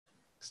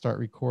start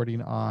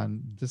recording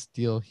on this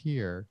deal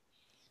here.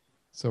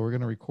 So we're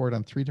going to record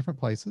on 3 different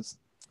places,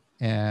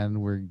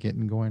 and we're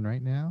getting going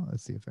right now.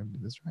 Let's see if I can do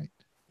this right.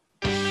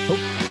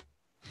 Oh.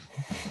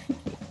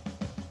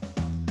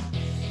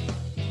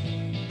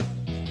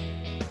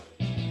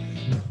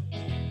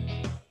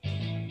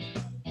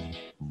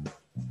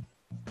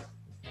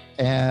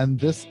 And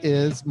this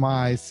is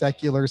my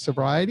secular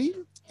sobriety,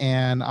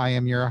 and I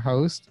am your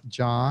host,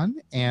 John,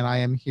 and I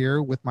am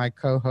here with my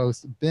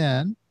co-host,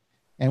 Ben,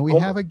 and we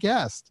have a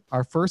guest,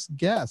 our first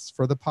guest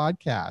for the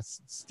podcast,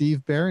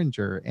 Steve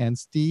Bergier, and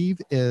Steve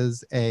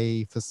is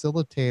a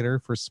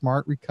facilitator for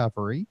Smart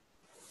Recovery.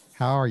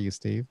 How are you,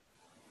 Steve?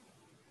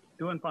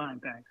 Doing fine,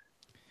 thanks.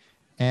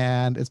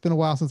 And it's been a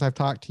while since I've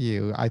talked to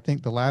you. I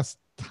think the last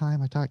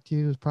time I talked to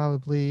you was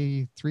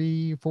probably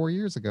 3 or 4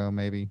 years ago,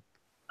 maybe.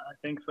 I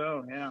think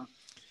so, yeah.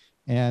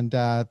 And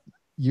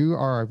you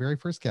are our very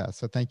first guest,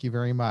 so thank you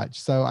very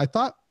much. So I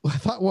thought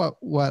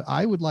what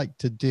I would like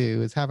to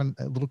do is have a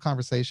little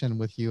conversation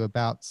with you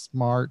about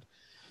SMART,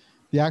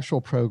 the actual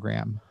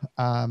program.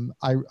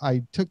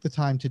 I took the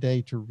time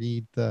today to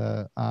read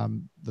the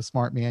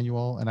SMART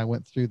manual, and I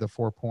went through the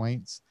 4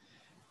 points,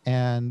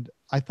 and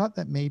I thought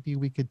that maybe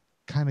we could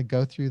kind of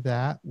go through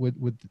that.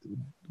 Would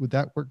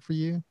that work for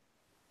you?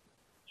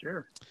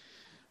 Sure.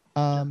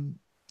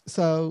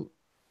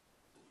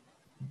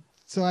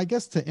 So I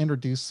guess to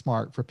introduce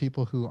SMART for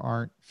people who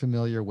aren't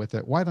familiar with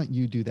it, why don't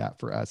you do that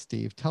for us,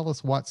 Steve? Tell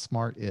us what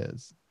SMART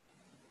is.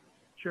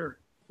 Sure.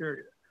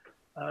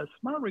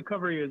 Smart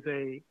Recovery is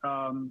a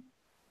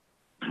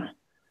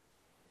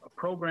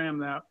program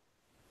that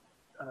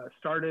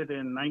started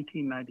in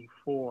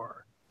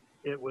 1994.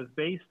 It was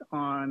based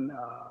on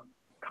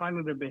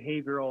cognitive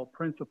behavioral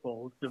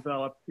principles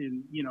developed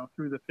in,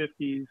 through the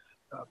 50s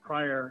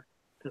prior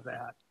to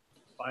that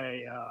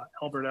by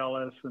Albert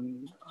Ellis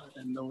and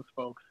those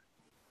folks.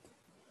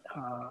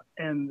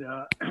 And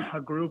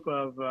a group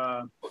of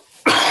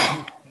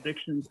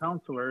addiction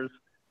counselors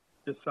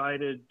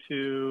decided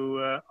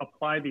to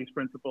apply these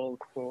principles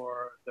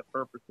for the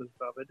purposes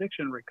of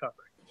addiction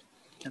recovery.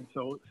 And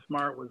so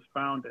SMART was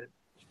founded.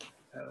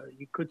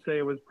 You could say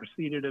it was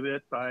preceded a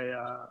bit by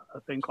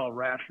a thing called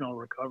rational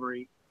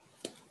recovery.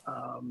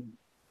 But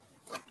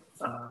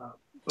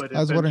I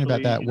was wondering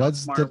about that.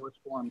 SMART was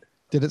formed.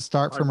 Did it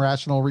start from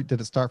rational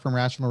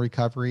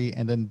recovery,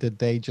 and then did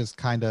they just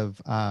kind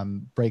of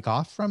break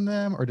off from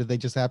them, or did they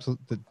just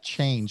absolutely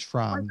change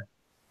from?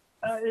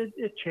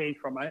 It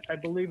changed from. I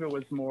believe it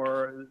was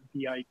more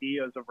the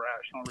ideas of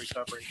rational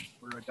recovery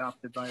were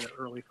adopted by the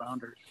early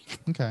founders.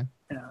 Okay.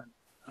 And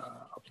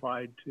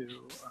applied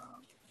to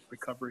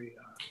recovery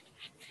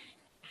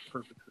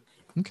purposes.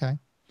 Okay.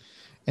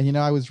 And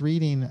I was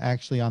reading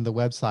actually on the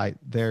website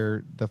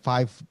the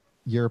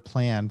 5-year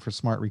plan for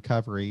Smart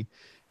Recovery.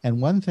 And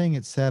one thing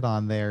it said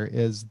on there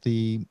is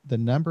the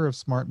number of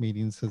SMART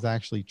meetings has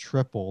actually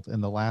tripled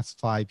in the last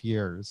 5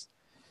 years.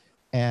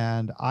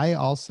 And I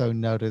also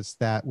noticed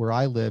that where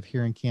I live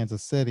here in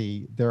Kansas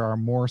City, there are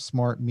more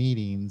SMART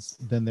meetings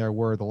than there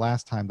were the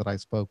last time that I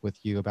spoke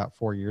with you about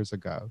 4 years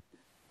ago.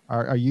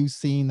 Are you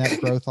seeing that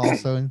growth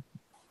also?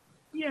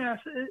 Yes,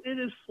 it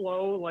is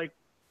slow. Like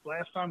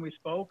last time we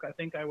spoke, I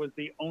think I was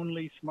the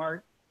only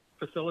SMART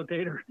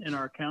facilitator in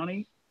our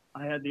county.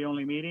 I had the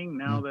only meeting.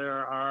 Now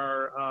there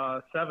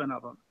are 7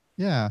 of them.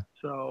 Yeah.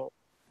 So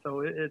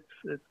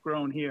it's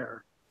grown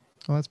here.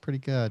 Well, that's pretty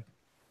good.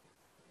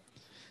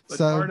 But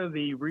part of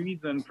the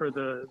reason for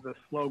the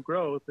slow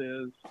growth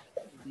is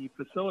the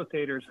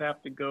facilitators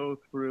have to go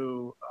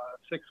through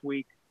a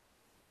 6-week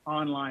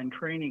online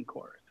training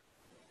course.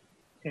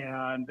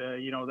 And,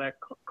 that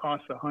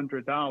costs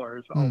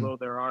 $100, although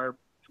there are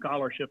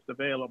scholarships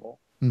available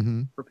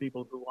for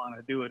people who want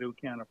to do it, who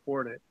can't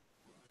afford it.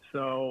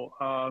 So,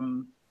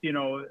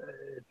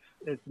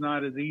 it's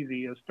not as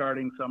easy as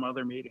starting some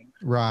other meetings.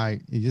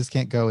 Right. You just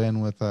can't go in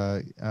with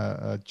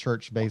a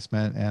church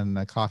basement and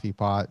a coffee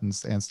pot and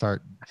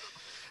start.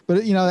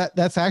 But,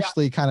 that's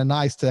actually kind of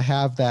nice to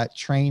have that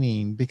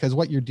training, because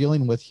what you're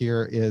dealing with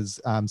here is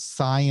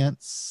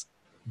science-based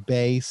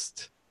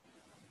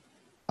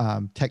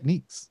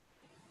techniques.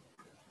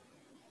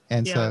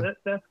 And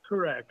that's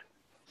correct.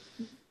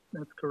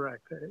 That's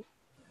correct.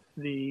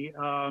 We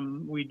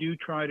do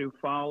try to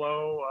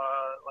follow,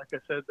 like I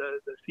said, the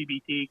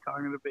CBT,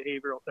 cognitive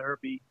behavioral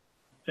therapy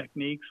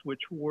techniques,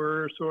 which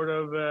were sort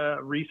of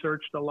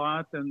researched a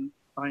lot and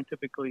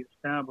scientifically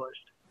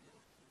established.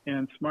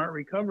 And Smart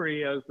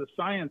Recovery, as the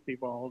science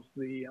evolves,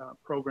 the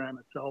program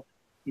itself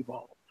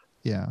evolves.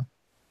 Yeah.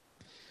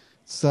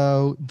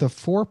 So the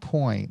 4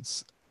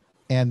 points,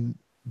 and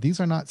these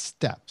are not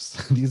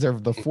steps. These are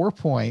the 4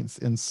 points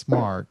in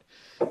SMART.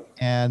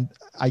 And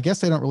I guess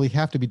they don't really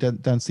have to be done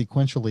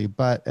sequentially,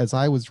 but as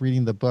I was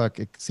reading the book,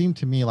 it seemed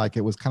to me like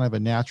it was kind of a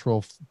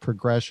natural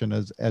progression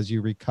as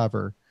you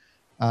recover,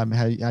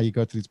 how you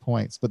go through these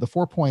points. But the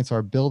 4 points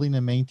are building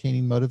and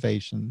maintaining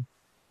motivation,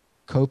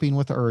 coping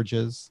with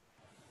urges,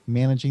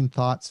 managing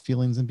thoughts,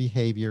 feelings, and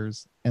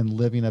behaviors, and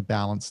living a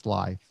balanced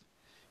life.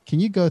 Can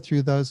you go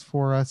through those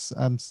for us,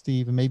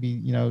 Steve, and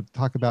maybe,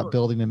 talk about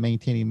building and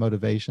maintaining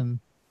motivation?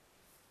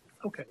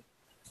 Okay.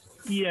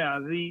 Yeah,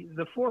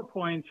 the 4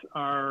 points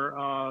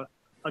are,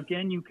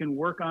 again, you can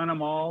work on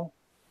them all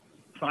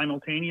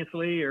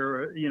simultaneously,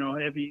 or,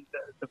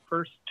 the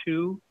first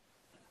two,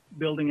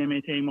 building and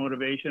maintaining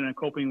motivation and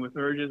coping with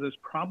urges, is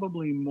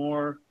probably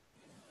more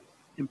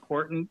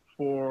important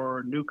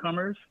for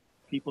newcomers,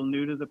 people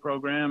new to the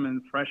program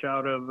and fresh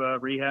out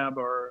of rehab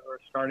or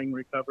starting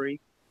recovery.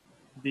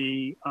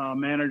 The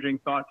managing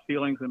thoughts,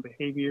 feelings, and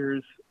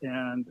behaviors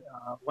and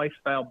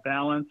lifestyle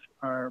balance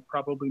are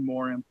probably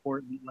more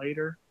important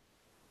later.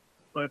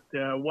 But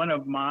one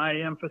of my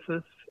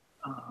emphasis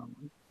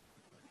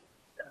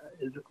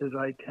is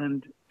I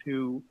tend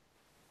to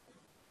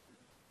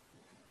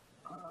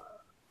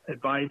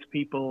advise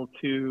people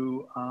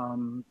to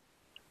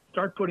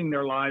start putting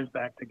their lives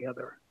back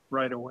together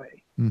right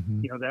away.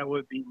 Mm-hmm. That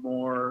would be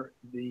more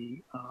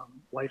the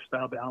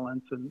lifestyle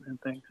balance and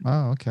things.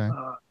 Oh, okay.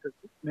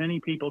 Many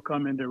people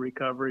come into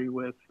recovery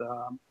with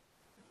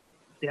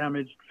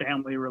damaged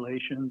family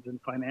relations and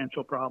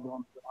financial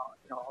problems,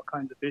 all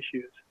kinds of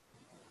issues.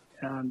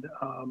 And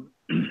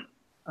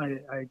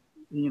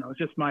it's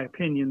just my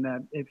opinion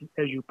that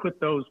as you put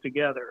those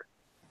together,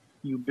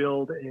 you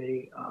build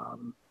a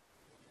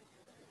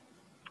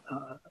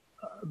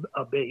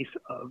base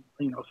of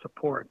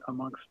support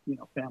amongst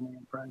family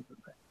and friends and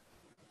things.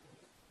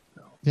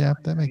 So, yeah,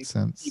 that makes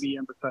sense. Maybe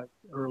emphasized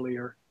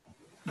earlier,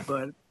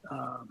 but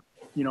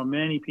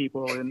many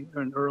people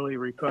in early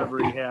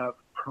recovery have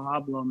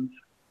problems.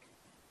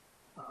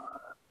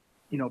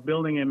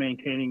 Building and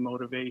maintaining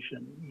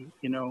motivation.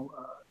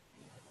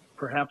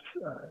 Perhaps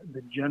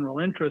the general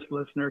interest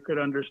listener could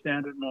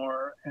understand it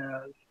more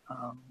as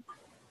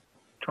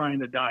trying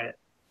to diet.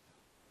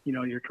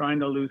 You're trying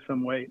to lose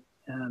some weight,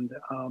 and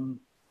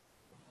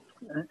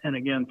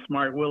again,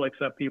 SMART will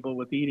accept people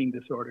with eating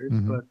disorders,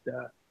 mm-hmm. but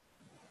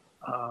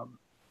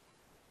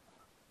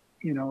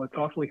it's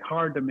awfully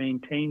hard to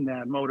maintain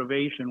that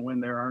motivation when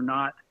there are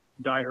not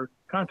dire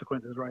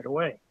consequences right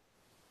away.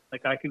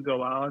 Like, I could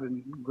go out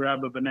and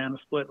grab a banana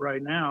split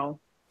right now,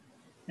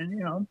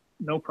 and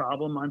no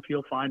problem, I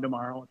feel fine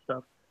tomorrow and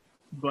stuff.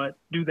 But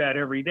do that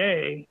every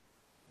day,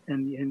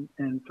 and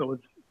so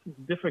it's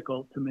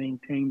difficult to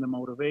maintain the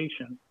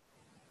motivation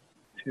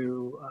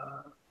to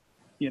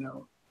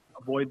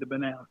avoid the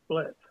banana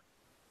splits.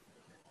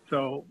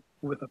 So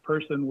with a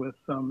person with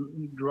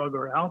some drug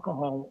or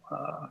alcohol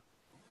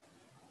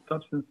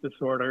substance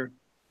disorder,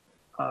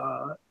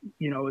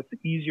 it's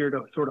easier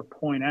to sort of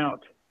point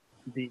out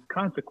the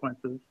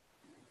consequences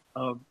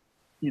of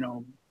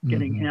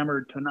getting mm-hmm.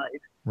 hammered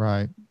tonight.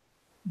 Right.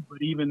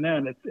 But even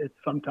then, it's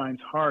sometimes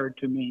hard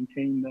to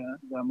maintain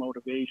the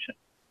motivation.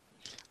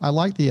 I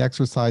like the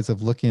exercise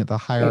of looking at the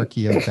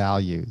hierarchy of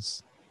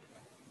values.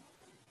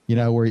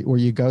 Where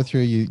you go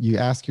through, you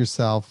ask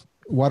yourself,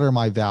 what are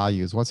my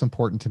values? What's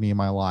important to me in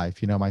my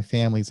life? My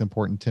family is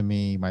important to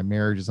me. My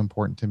marriage is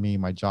important to me.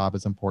 My job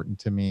is important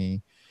to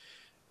me.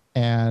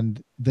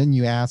 And then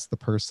you ask the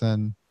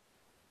person,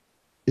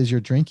 is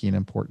your drinking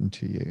important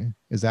to you?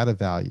 Is that a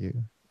value?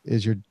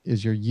 Is your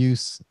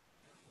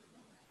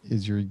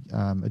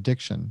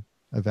addiction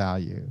a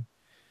value?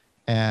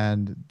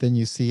 And then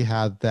you see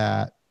how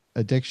that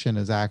addiction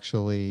is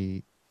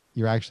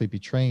you're actually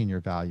betraying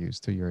your values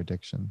to your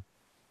addiction.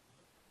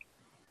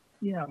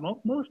 Yeah,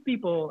 most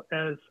people,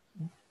 as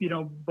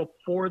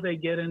before they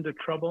get into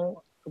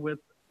trouble with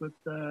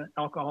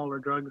alcohol or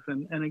drugs,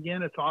 and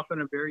again, it's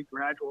often a very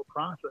gradual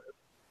process.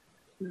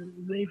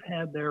 They've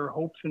had their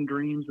hopes and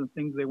dreams and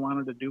things they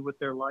wanted to do with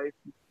their life,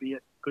 be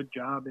it good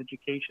job,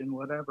 education,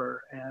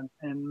 whatever, and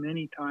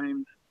many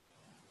times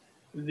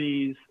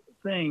these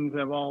things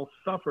have all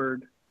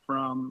suffered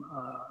from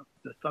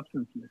the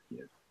substance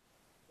misuse,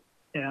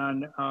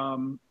 and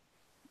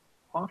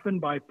often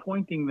by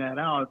pointing that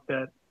out,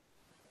 that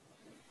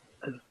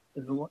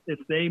if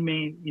they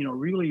may,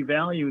 really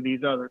value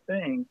these other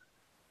things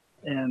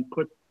and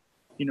put,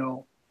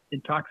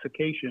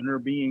 intoxication or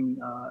being,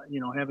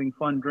 having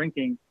fun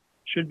drinking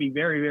should be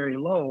very, very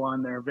low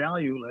on their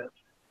value list.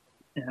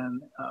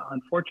 And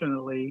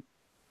unfortunately,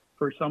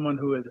 for someone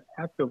who is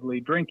actively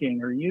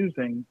drinking or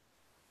using,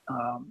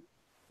 the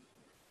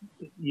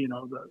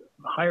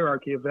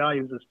hierarchy of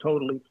values is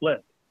totally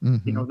flipped.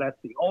 Mm-hmm. That's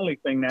the only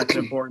thing that's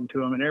important to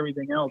them, and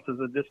everything else is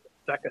a distant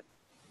second.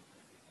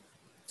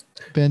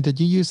 Ben, did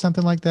you use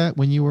something like that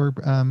when you were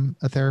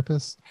a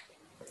therapist?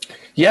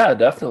 Yeah,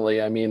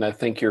 definitely. I mean, I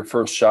think your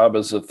first job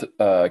as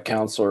a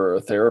counselor or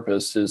a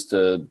therapist is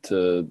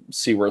to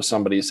see where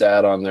somebody's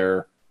at on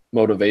their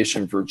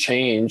motivation for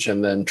change,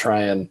 and then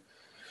try and,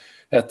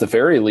 at the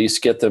very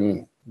least, get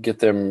them,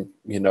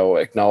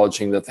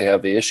 acknowledging that they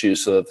have the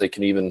issues so that they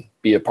can even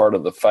be a part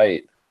of the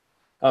fight.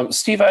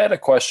 Steve, I had a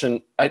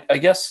question. I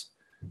guess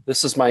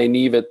this is my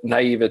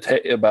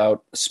naivete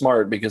about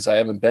SMART, because I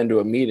haven't been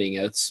to a meeting.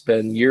 It's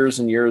been years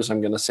and years.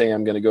 I'm going to say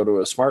I'm going to go to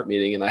a SMART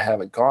meeting, and I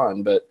haven't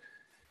gone. But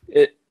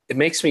it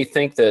makes me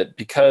think that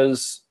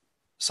because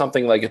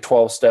something like a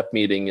 12-step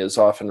meeting is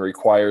often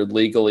required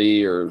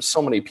legally, or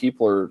so many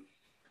people are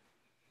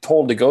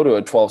told to go to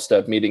a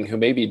 12-step meeting who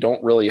maybe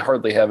don't really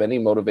hardly have any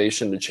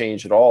motivation to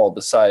change at all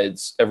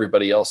besides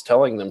everybody else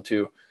telling them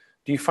to.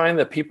 Do you find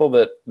that people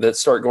that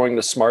start going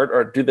to SMART,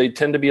 or do they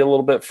tend to be a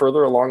little bit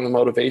further along the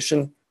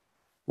motivation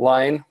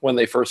line when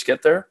they first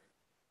get there?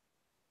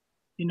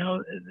 You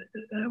know,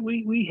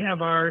 we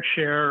have our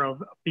share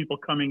of people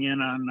coming in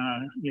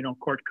on, you know,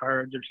 court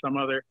cards or some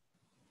other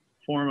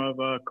form of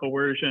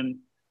coercion.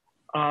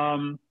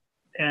 And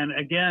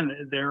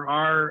again, there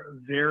are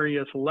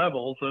various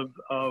levels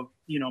of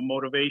you know,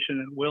 motivation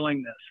and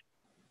willingness.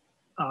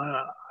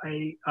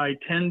 I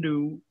tend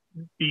to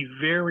be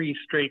very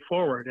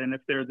straightforward, and if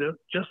they're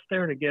just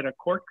there to get a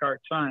court card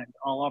signed,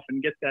 I'll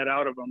often get that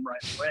out of them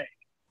right away.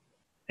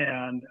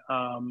 And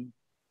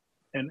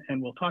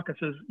we'll talk. It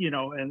says, you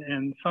know,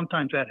 and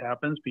sometimes that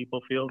happens.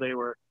 People feel they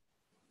were,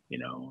 you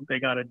know, they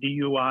got a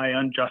DUI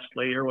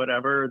unjustly or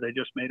whatever. They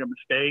just made a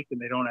mistake and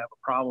they don't have a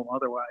problem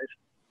otherwise.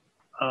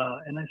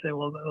 And I say,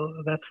 well,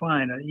 that's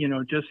fine. You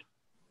know, just,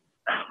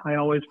 I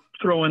always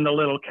throw in the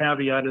little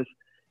caveat is,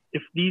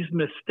 if these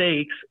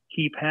mistakes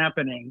keep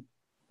happening,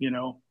 you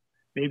know,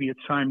 maybe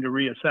it's time to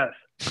reassess,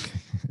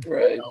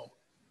 right? You know,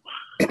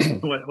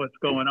 what's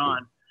going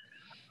on.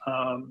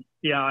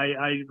 Yeah,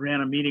 I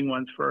ran a meeting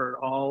once for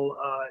all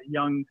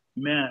young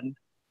men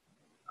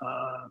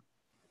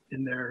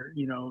in their,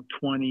 you know,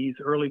 20s,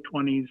 early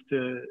 20s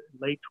to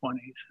late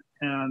 20s,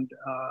 and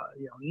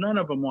you know, none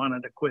of them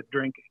wanted to quit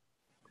drinking,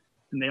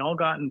 and they all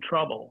got in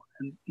trouble.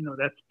 And you know,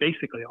 that's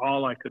basically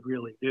all I could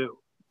really do.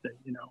 That,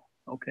 you know,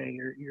 okay,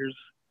 here's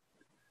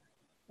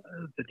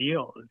the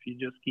deal. If you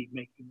just keep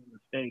making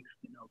mistakes,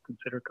 you know,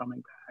 consider coming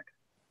back.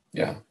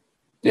 Yeah.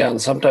 Yeah,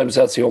 and sometimes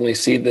that's the only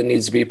seed that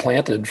needs to be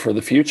planted for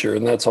the future,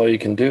 and that's all you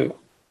can do.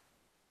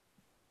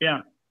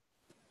 Yeah.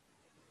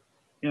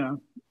 Yeah.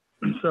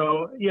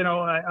 So, you know,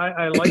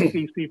 I like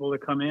these people to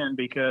come in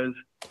because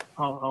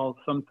I'll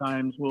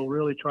sometimes we'll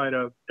really try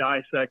to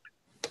dissect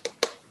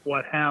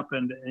what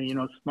happened. And, you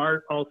know,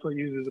 SMART also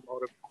uses a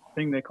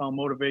thing they call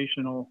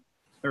motivational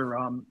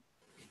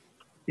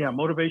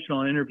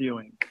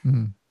interviewing,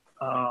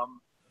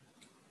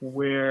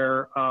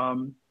 where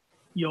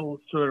you'll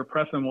sort of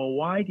press them, well,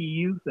 why do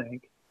you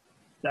think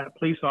that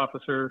police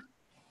officer,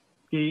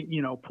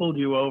 you know, pulled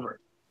you over?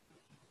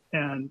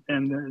 And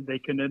they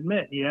can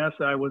admit, yes,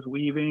 I was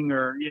weaving,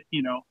 or,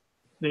 you know,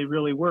 they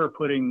really were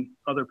putting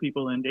other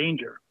people in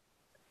danger.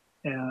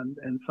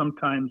 And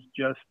sometimes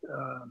just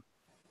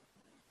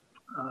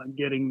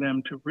getting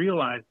them to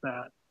realize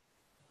that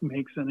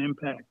makes an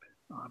impact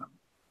on them.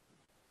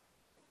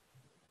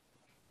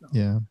 So.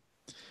 Yeah.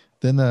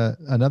 Then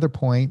another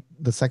point,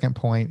 the second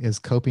point, is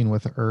coping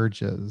with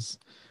urges.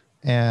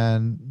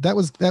 And that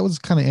was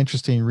kind of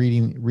interesting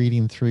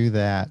reading through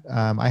that.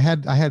 I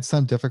had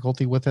some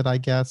difficulty with it, I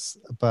guess,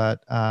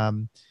 but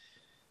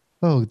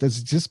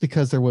that's just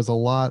because there was a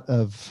lot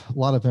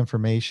of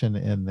information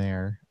in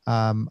there.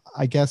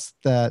 I guess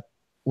that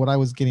what I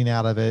was getting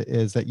out of it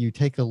is that you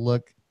take a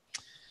look.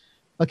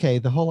 Okay,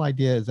 the whole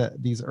idea is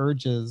that these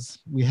urges,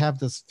 we have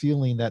this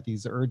feeling that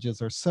these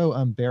urges are so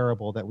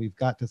unbearable that we've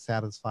got to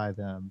satisfy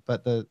them.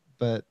 But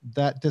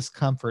that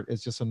discomfort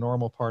is just a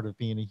normal part of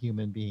being a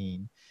human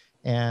being.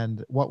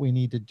 And what we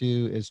need to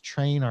do is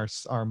train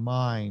our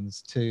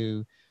minds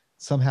to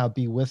somehow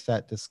be with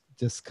that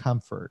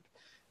discomfort.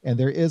 And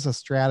there is a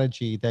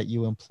strategy that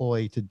you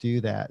employ to do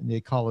that, and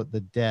they call it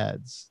the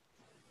DEADS.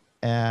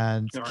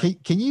 And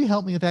can you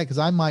help me with that? Because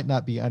I might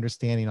not be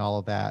understanding all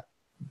of that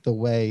the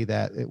way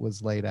that it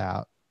was laid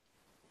out.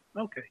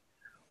 Okay.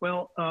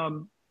 Well,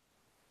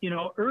 you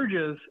know,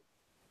 urges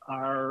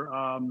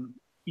are,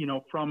 you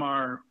know,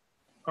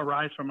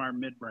 arise from our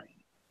midbrain.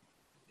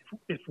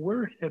 If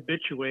we're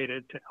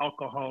habituated to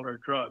alcohol or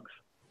drugs,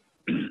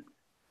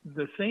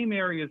 the same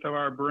areas of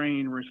our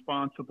brain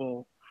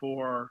responsible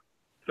for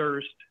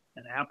thirst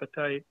and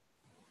appetite,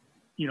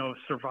 you know,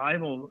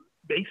 survival,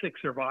 basic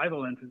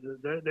survival instances,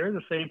 they're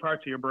the same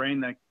parts of your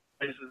brain that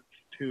rises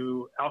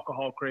to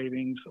alcohol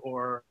cravings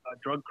or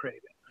drug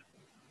cravings.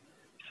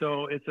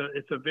 So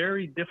it's a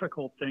very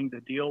difficult thing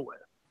to deal with.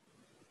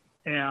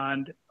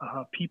 And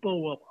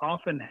people will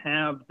often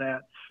have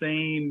that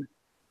same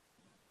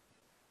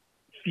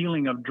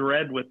feeling of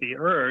dread with the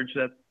urge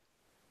that,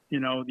 you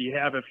know, you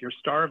have if you're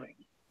starving.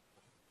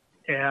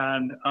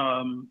 And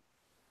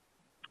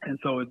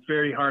so it's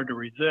very hard to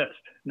resist.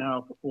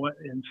 Now,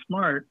 in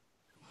SMART,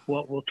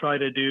 what we'll try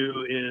to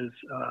do is,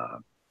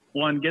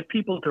 one, get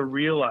people to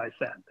realize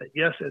that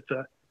yes, it's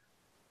a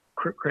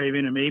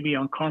craving and maybe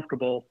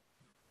uncomfortable,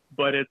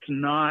 but it's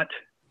not,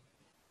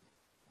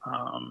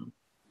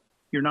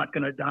 you're not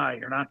going to die.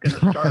 You're not going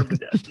to starve to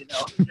death, you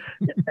know?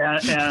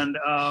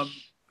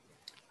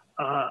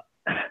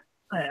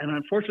 And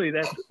unfortunately,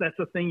 that's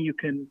a thing you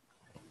can,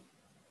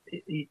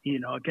 you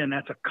know, again,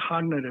 that's a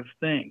cognitive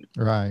thing.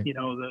 Right. You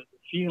know, the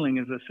feeling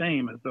is the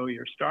same as though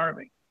you're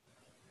starving.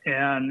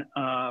 And,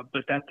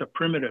 but that's a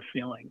primitive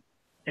feeling.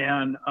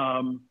 And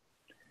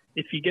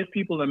if you get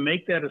people to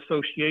make that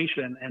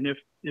association, and if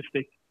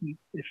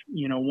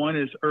you know, one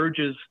is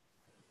urges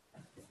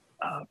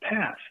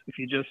pass if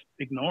you just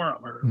ignore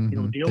them or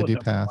deal They with do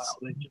them for a pass. while.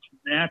 They just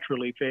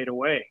naturally fade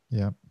away.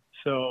 Yeah.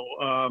 So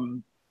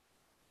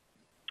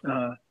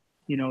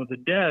the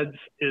DEADS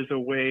is a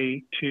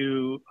way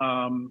to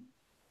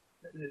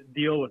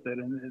deal with it,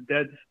 and the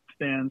DEADS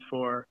stands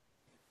for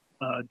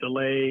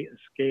delay,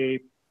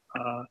 escape.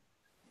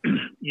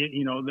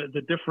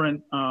 The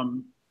different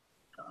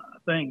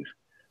things.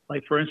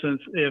 Like for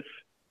instance, if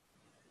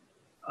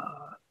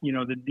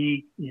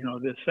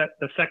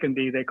the second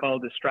D they call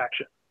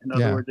distraction. In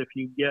other words, if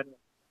you get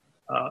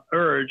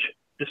urge,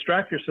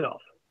 distract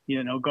yourself.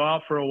 Go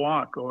out for a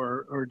walk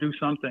or do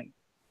something.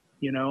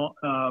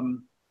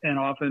 And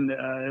often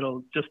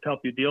it'll just help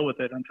you deal with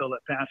it until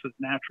it passes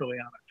naturally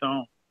on its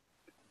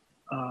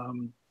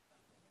own.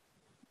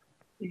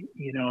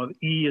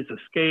 E is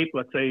escape.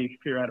 Let's say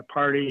if you're at a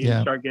party and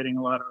you start getting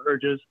a lot of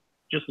urges,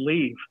 just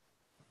leave.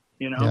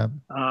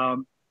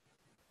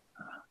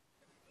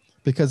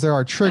 Because there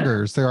are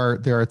triggers. There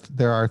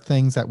are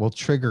things that will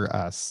trigger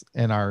us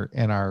in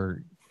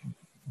our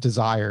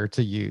desire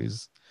to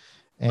use.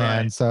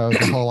 And so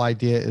the whole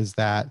idea is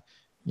that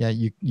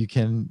you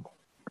can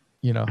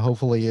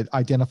hopefully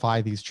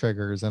identify these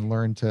triggers and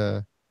learn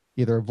to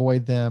either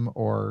avoid them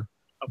or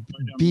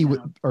be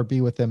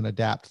with them and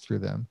adapt through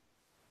them.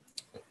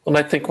 And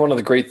I think one of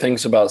the great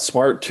things about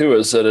SMART too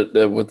is that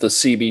it with the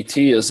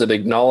CBT is it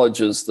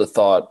acknowledges the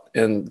thought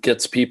and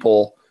gets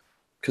people,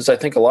 because I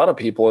think a lot of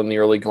people in the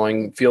early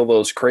going feel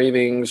those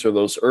cravings or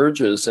those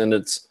urges, and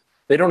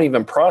they don't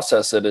even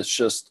process it. It's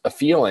just a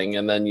feeling,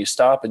 and then you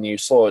stop and you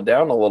slow it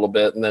down a little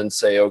bit, and then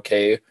say,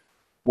 okay,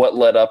 what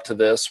led up to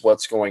this?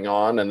 What's going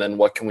on? And then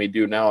what can we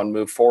do now and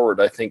move forward?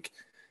 I think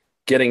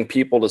getting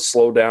people to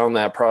slow down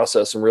that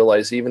process and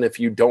realize even if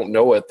you don't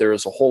know it,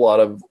 there's a whole lot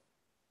of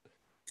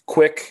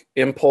quick,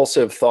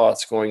 impulsive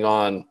thoughts going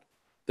on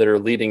that are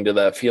leading to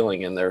that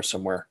feeling in there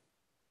somewhere.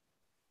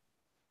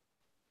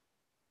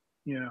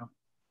 Yeah.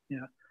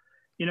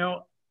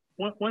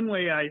 One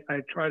way I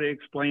try to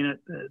explain it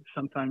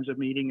sometimes to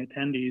meeting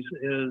attendees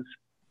is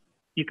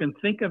you can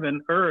think of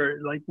an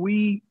urge, like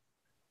we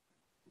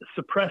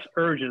suppress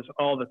urges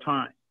all the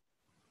time.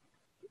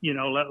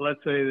 Let's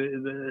say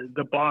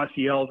the boss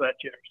yells at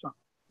you or something,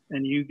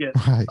 and you get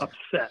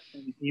upset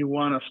and you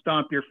want to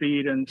stomp your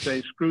feet and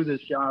say, screw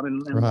this job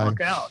and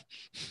walk out.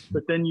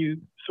 But then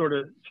you sort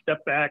of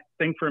step back,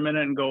 think for a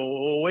minute and go,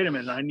 oh, wait a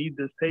minute, I need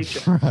this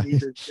paycheck. I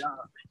need this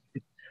job,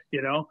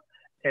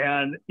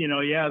 And,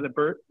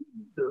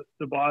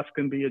 the boss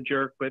can be a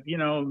jerk, but,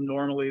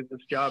 normally this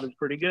job is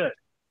pretty good.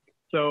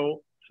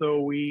 So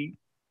we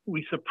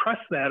suppress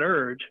that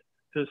urge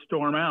to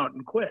storm out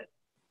and quit.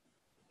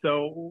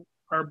 So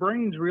our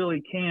brains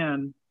really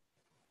can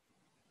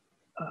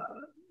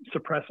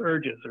suppress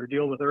urges or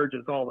deal with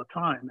urges all the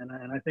time. And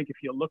I think if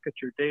you look at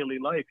your daily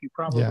life, you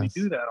probably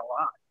do that a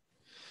lot.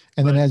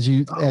 And then as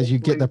you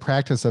get the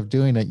practice of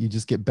doing it, you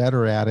just get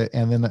better at it.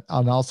 And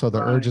also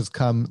the urges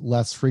come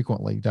less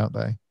frequently, don't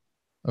they,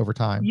 over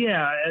time?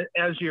 Yeah.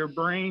 As your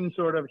brain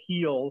sort of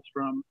heals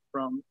from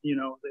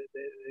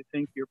they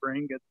think your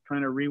brain gets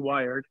kind of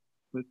rewired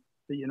with,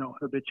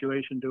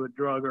 habituation to a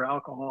drug or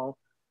alcohol.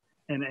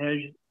 And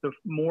the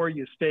more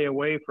you stay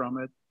away from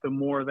it, the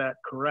more that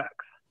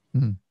corrects.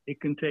 Mm-hmm. It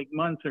can take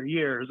months or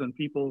years, and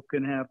people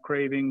can have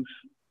cravings,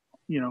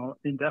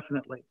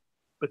 indefinitely,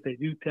 but they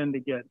do tend to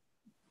get,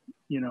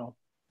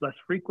 less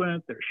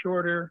frequent. They're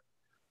shorter.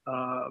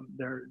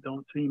 They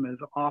don't seem as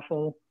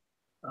awful,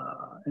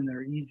 and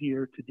they're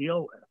easier to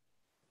deal with.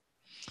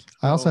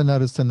 I also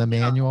noticed in the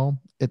manual,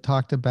 it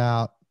talked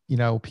about,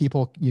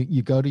 people,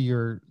 you go to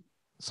your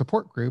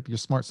support group, your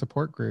SMART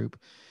support group,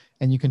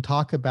 and you can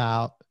talk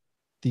about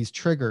these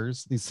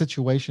triggers, these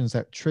situations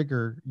that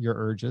trigger your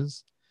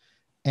urges.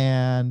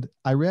 And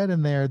I read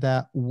in there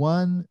that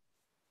one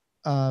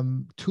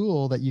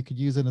tool that you could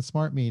use in a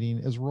SMART meeting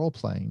is role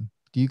playing.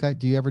 Do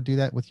you ever do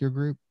that with your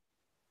group,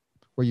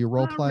 where you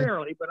role play? Not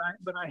rarely, but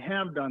I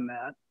have done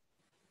that.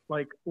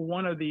 Like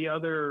one of the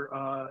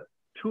other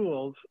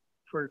tools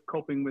for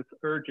coping with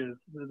urges,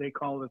 they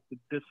call it the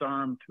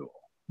disarm tool.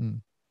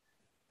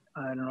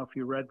 I don't know if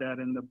you read that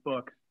in the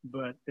book,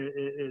 but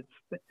it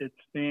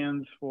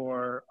stands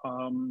for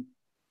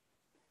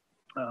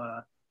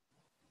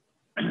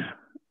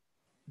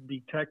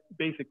detect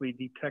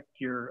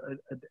your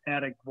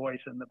addict voice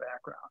in the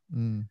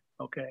background.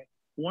 Okay.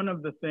 One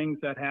of the things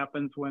that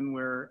happens when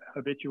we're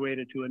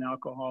habituated to an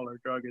alcohol or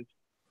drug is,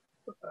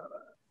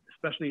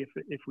 especially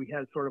if we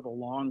had sort of a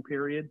long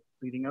period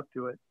leading up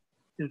to it,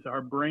 is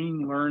our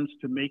brain learns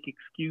to make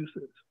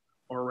excuses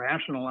or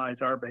rationalize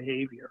our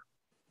behavior.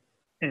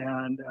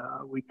 And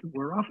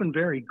we're often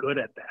very good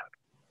at that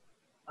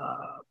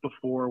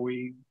before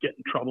we get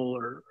in trouble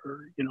or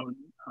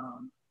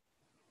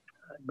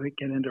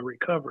get into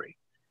recovery.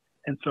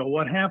 And so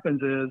what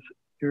happens is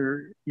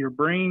your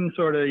brain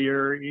sort of,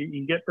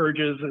 you get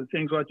urges and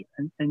things like,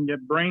 and your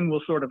brain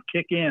will sort of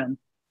kick in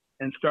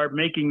and start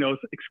making those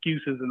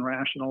excuses and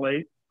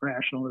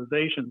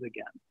rationalizations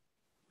again.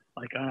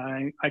 Like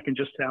I can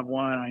just have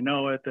one, I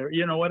know it, or,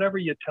 whatever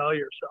you tell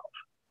yourself,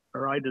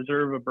 or I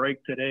deserve a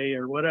break today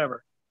or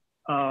whatever.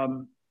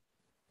 So,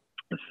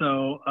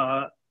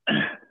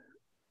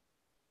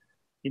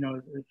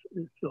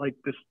 it's like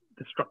this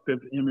destructive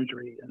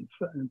imagery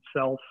and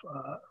self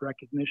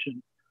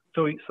recognition.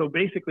 So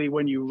basically,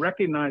 when you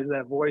recognize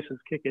that voice is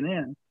kicking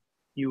in,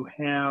 you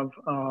have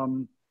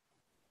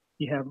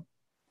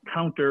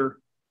counter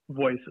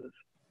voices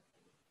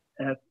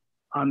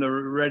on the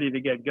ready to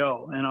get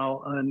go.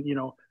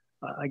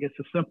 I guess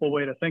a simple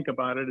way to think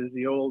about it is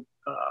the old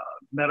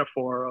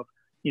metaphor of,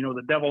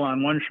 the devil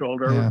on one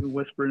shoulder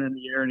whispering in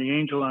the ear and the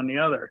angel on the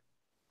other,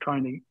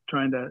 trying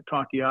to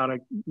talk you out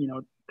of,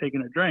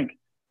 taking a drink.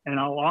 And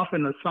I'll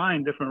often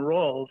assign different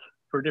roles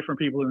for different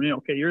people.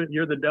 Okay,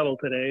 you're the devil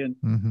today, and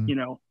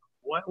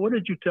what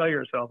did you tell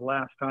yourself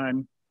last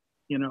time,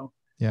 you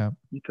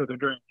took a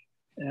drink?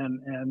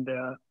 And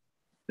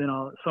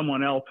then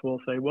someone else will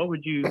say, what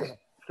would you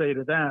say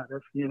to that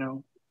if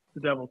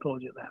the devil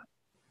told you that?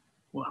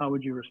 Well, how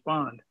would you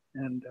respond?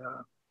 And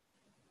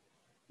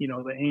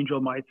the angel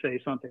might say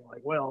something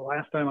like, well,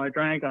 last time I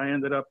drank, I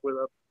ended up with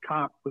a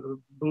cop with a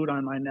boot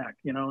on my neck,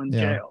 in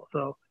jail.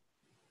 So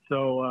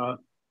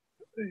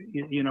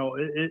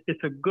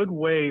it's a good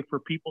way for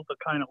people to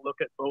kind of look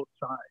at both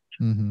sides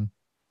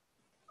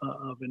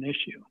of an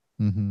issue.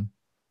 Mm-hmm.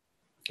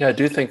 Yeah, I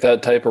do think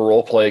that type of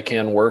role play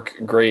can work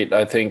great.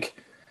 I think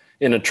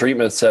in a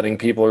treatment setting,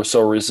 people are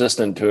so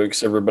resistant to it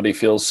because everybody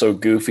feels so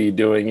goofy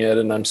doing it.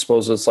 And I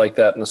suppose it's like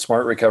that in a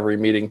smart recovery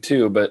meeting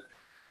too. But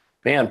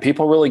man,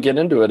 people really get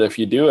into it if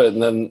you do it.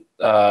 And then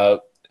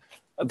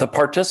the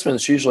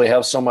participants usually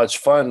have so much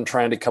fun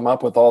trying to come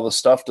up with all the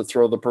stuff to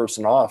throw the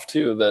person off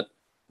too, that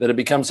it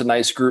becomes a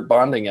nice group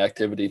bonding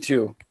activity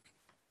too.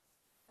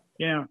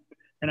 Yeah.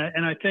 And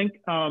I think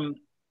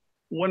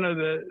one of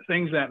the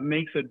things that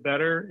makes it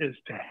better is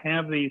to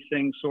have these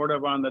things sort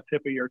of on the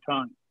tip of your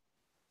tongue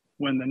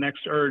when the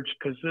next urge,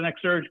 because the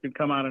next urge could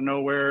come out of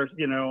nowhere,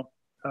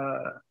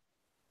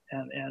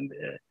 and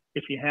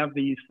if you have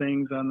these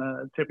things on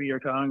the tip of your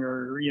tongue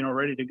or,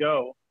 ready to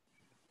go,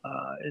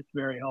 it's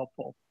very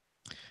helpful.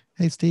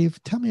 Hey,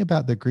 Steve, tell me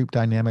about the group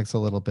dynamics a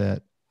little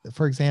bit.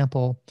 For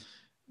example,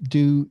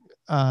 do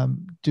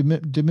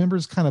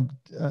members kind of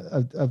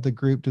the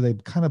group, do they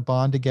kind of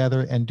bond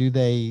together, and do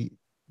they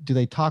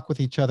talk with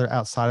each other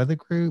outside of the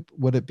group?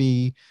 Would it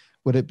be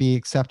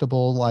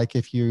acceptable, like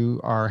if you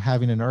are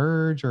having an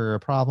urge or a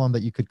problem,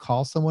 that you could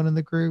call someone in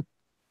the group?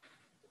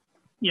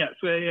 Yeah,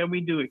 so yeah,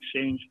 we do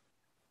exchange,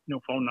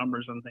 phone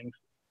numbers and things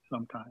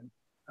sometimes.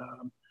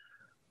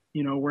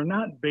 We're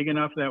not big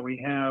enough that we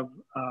have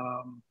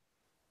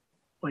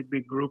like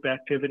big group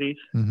activities.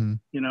 Mm-hmm.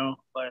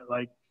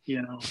 Like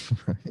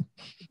Right.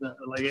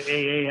 like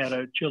AA had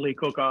a chili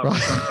cook-off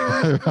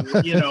or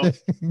something,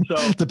 so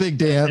the big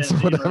dance or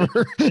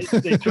whatever.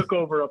 They took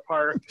over a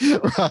park.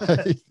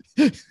 Right.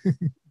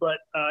 But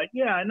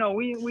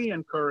we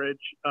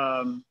encourage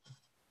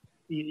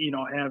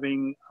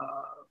having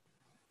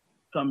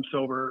some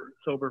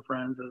sober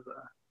friends as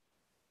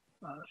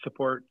a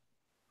support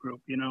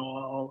group.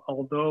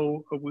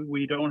 Although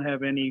we don't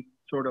have any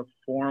sort of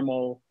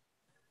formal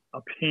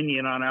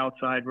opinion on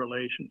outside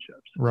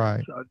relationships.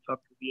 Right. So it's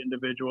up to the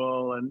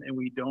individual, and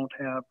we don't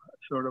have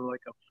sort of like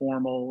a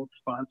formal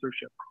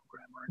sponsorship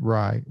program.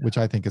 Right. Which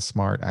I think is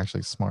smart,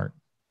 actually smart.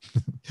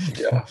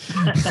 Yeah.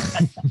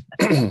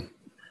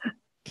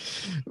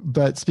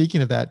 But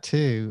speaking of that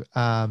too,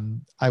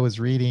 I was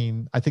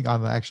reading, I think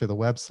on the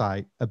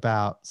website,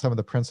 about some of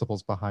the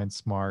principles behind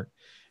SMART,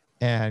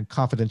 and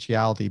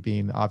confidentiality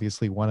being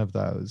obviously one of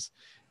those.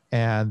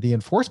 And the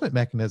enforcement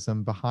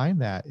mechanism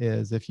behind that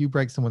is, if you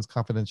break someone's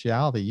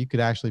confidentiality, you could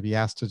actually be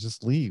asked to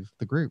just leave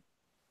the group.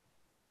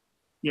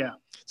 Yeah.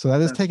 So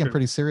that is taken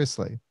pretty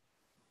seriously.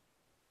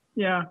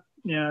 Yeah.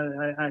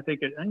 Yeah. I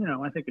think it,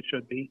 I think it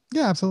should be.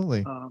 Yeah,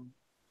 absolutely. Yeah.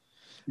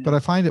 But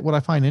what I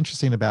find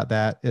interesting about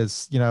that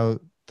is, the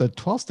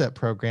 12-step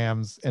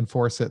programs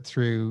enforce it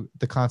through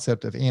the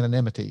concept of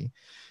anonymity.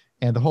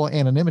 And the whole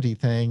anonymity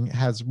thing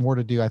has more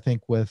to do, I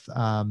think, with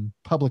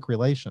public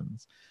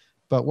relations.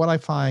 But what I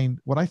found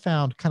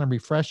kind of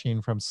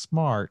refreshing from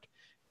SMART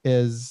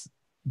is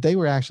they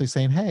were actually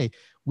saying, hey,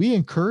 we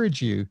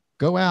encourage you,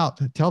 go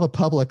out, tell the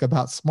public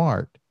about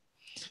SMART.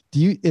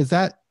 Is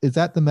that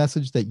the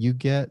message that you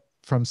get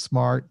from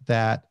SMART,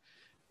 that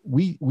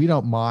we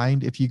don't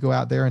mind if you go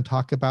out there and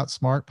talk about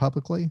SMART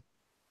publicly?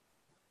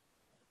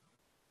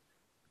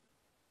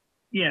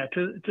 Yeah,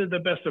 to the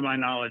best of my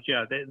knowledge,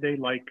 yeah, they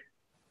like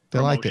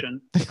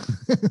promotion. They like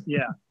it.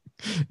 Yeah.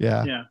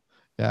 Yeah. Yeah.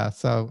 Yeah.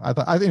 So I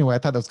thought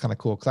that was kind of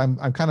cool, because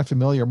I'm kind of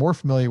more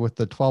familiar with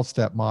the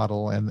 12-step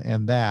model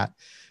and that,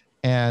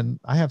 and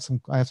I have some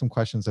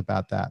questions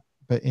about that.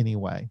 But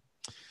anyway,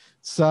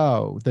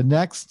 so the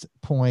next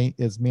point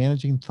is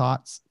managing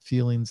thoughts,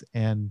 feelings,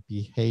 and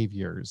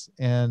behaviors.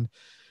 And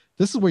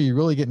this is where you're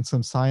really getting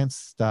some science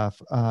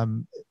stuff,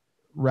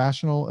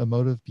 rational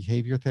emotive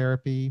behavior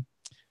therapy,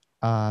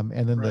 and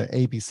then Right.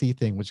 the ABC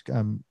thing, which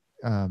Ben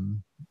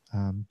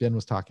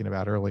was talking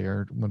about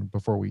earlier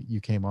before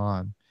you came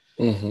on.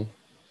 Mm-hmm. You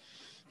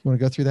want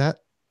to go through that?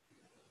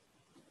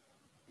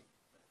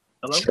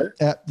 Hello? Sure.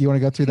 Do you want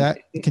to go through that?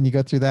 Can you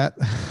go through that?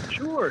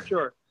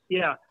 Sure.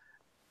 Yeah.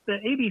 The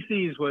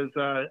ABCs was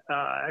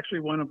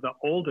actually one of the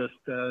oldest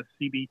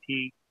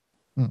CBT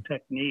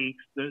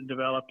techniques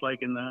developed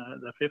like in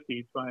the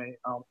 50s by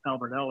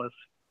Albert Ellis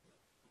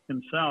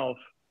himself.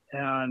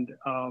 And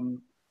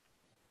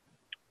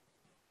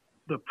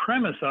the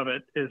premise of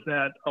it is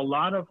that a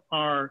lot of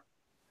our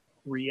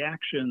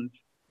reactions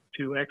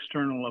to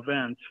external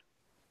events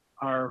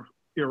are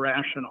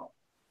irrational.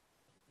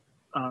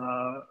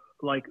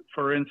 Like,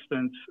 for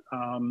instance,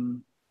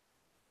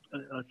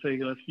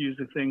 let's use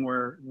a thing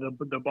where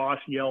the boss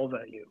yells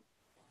at you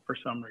for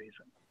some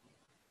reason.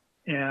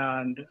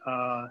 And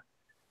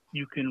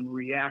you can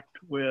react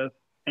with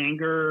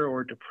anger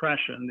or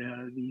depression.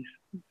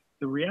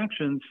 The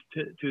reactions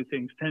to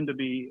things tend to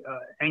be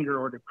anger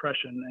or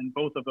depression, and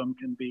both of them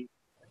can be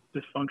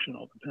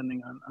dysfunctional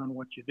depending on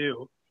what you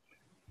do.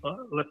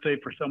 Let's say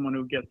for someone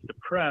who gets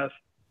depressed,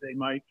 they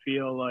might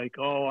feel like,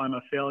 oh, I'm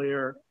a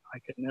failure. I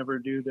could never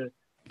do the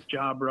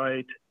job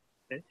right.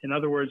 In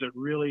other words, it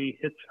really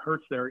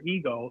hurts their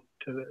ego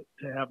to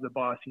have the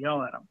boss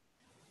yell at them.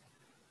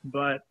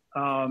 But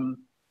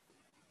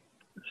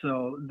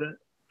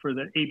for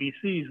the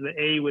ABCs, the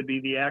A would be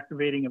the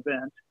activating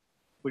event,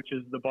 which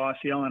is the boss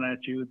yelling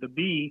at you. The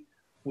B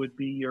would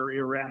be your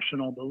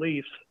irrational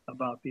beliefs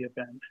about the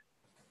event.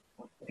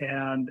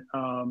 And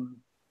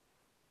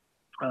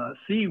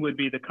C would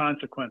be the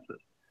consequences.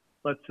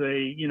 Let's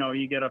say,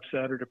 you get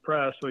upset or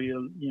depressed, so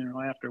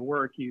after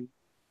work, you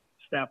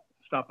stop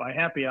by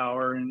happy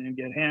hour and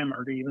get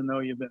hammered, even though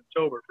you've been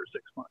sober for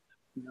 6 months,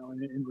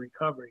 in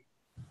recovery.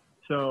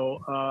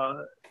 So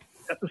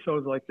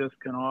episodes like this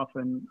can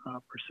often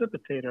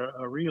precipitate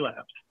a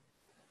relapse.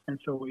 And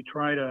so we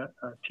try to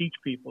teach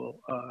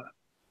people,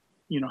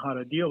 how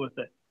to deal with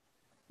it.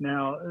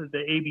 Now,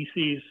 the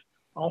ABCs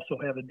also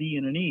have a D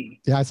and an E.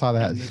 Yeah, I saw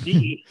that. And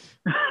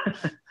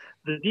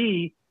the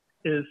D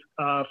is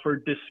for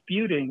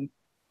disputing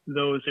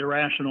those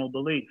irrational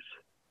beliefs.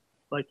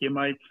 Like you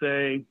might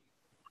say,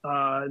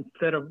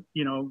 instead of,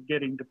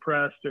 getting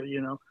depressed or,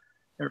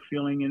 or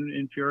feeling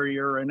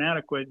inferior or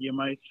inadequate, you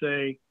might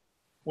say,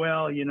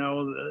 well,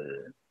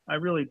 I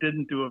really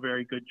didn't do a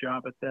very good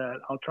job at that.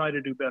 I'll try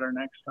to do better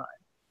next time.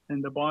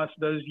 And the boss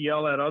does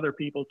yell at other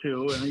people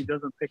too, and he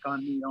doesn't pick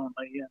on me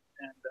only.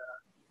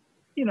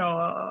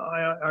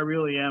 I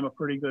really am a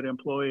pretty good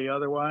employee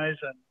otherwise,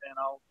 and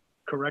I'll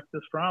correct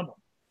this problem.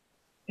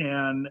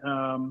 And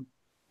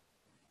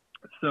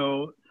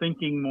so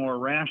thinking more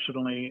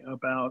rationally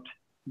about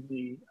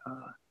the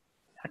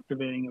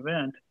activating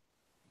event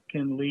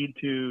can lead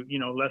to,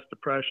 less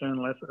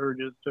depression, less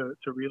urges to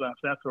relapse,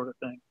 that sort of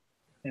thing.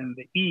 And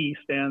the E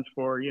stands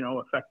for,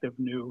 effective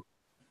new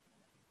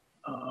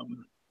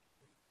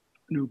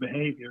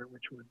behavior,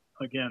 which would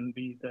again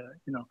be the,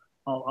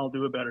 I'll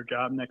do a better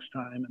job next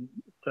time, and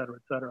et cetera,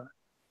 et cetera.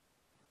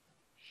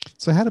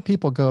 So how do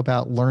people go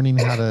about learning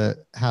how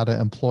to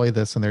employ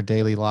this in their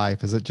daily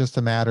life? Is it just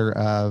a matter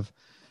of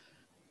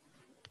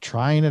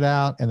trying it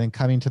out and then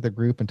coming to the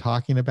group and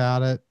talking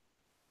about it?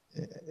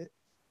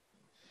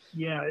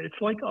 Yeah, it's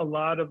like a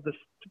lot of this,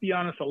 to be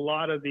honest, a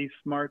lot of these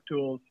SMART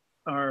tools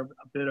are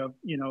a bit of,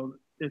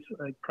 it's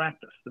like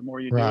practice. The more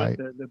you do it,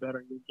 the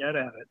better you get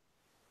at it.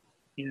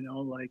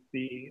 Like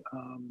we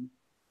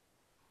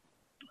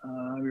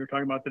were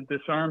talking about the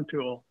disarm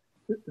tool.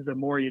 The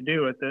more you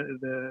do it,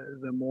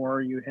 the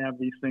more you have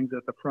these things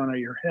at the front of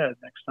your head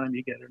next time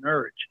you get an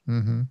urge.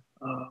 Mm-hmm.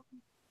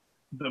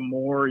 The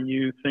more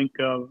you think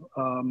of,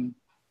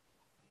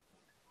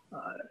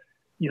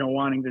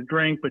 wanting to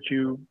drink, but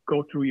you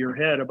go through your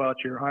head about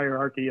your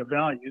hierarchy of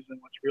values and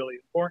what's really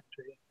important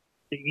to you,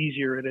 the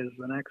easier it is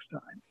the next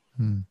time.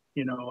 Mm.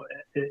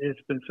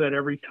 It's been said,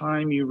 every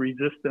time you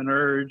resist an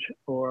urge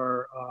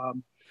or,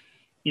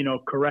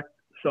 correct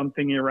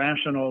something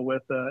irrational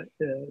with an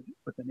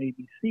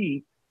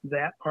ABC,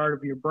 that part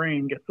of your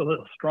brain gets a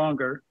little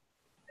stronger,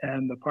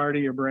 and the part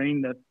of your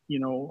brain that,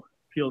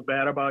 feels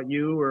bad about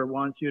you or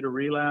wants you to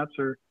relapse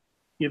or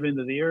give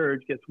into the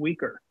urge gets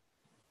weaker.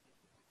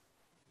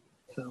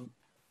 So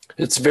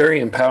it's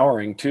very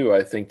empowering too,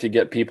 I think, to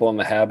get people in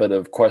the habit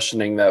of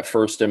questioning that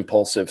first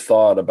impulsive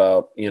thought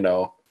about,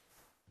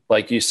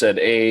 like you said,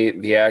 A,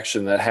 the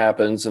action that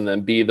happens, and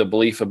then B, the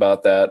belief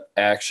about that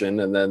action,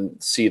 and then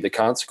C, the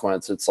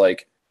consequence. It's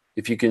like,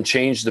 if you can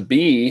change the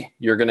B,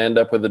 you're going to end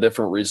up with a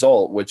different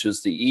result, which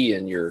is the E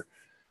in your.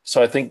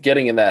 So I think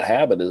getting in that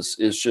habit is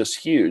just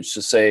huge.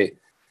 To say,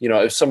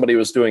 if somebody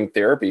was doing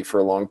therapy for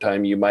a long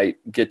time, you might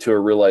get to a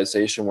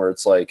realization where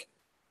it's like,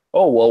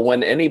 oh, well,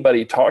 when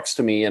anybody talks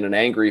to me in an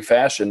angry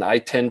fashion, I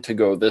tend to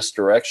go this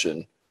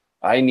direction.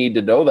 I need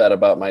to know that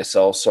about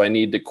myself. So I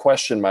need to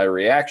question my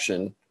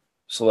reaction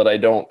so that I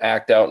don't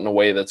act out in a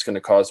way that's going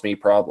to cause me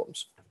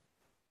problems.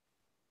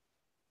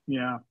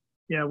 Yeah.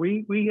 Yeah.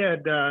 We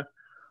had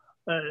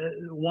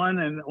one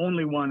and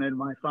only one in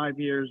my 5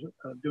 years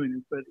of doing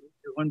this, but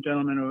one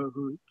gentleman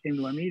who came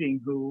to our meeting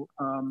who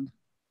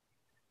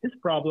his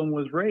problem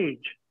was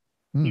rage.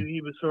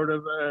 He was sort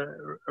of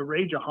a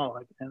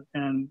rageaholic,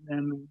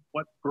 and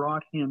what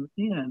brought him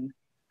in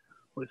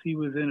was he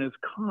was in his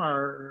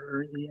car,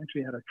 or he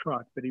actually had a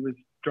truck, but he was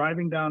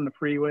driving down the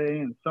freeway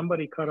and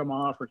somebody cut him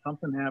off or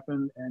something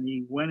happened, and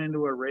he went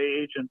into a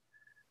rage and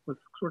was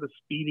sort of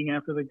speeding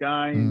after the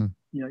guy and,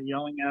 you know,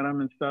 yelling at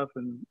him and stuff.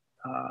 And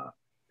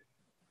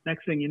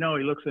next thing you know,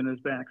 he looks in his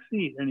back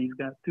seat and he's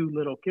got two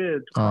little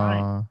kids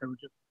crying. They were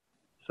just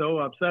so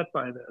upset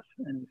by this.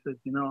 And he says,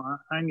 you know,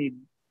 I need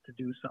to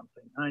do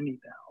something. I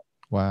need help.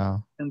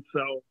 Wow. And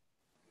so,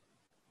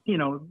 you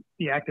know,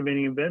 the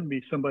activating event would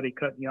be somebody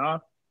cutting you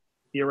off.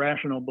 The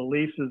irrational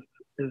beliefs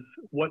is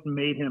what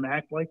made him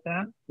act like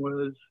that.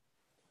 Was,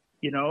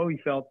 you know, he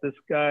felt this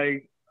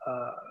guy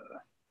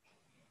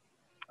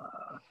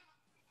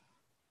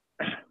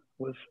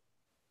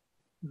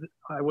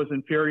I was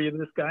inferior to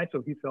this guy,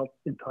 so he felt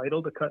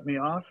entitled to cut me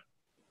off.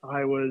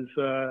 I was,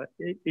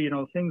 you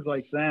know, things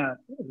like that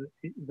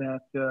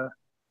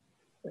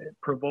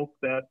provoked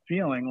that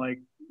feeling, like,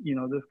 you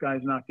know, this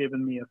guy's not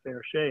giving me a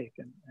fair shake.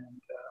 And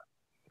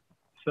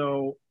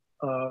so,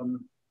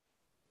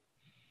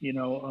 you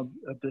know,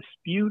 a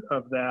dispute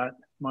of that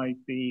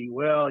might be,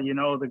 well, you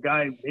know, the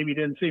guy maybe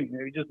didn't see me,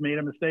 maybe just made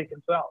a mistake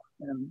himself,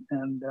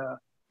 and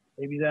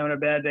maybe he's having a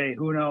bad day.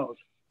 Who knows?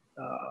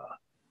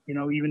 You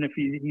know, even if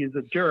he is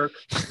a jerk,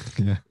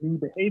 me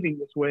behaving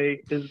this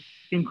way is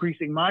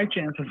increasing my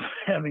chances of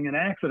having an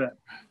accident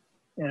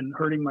and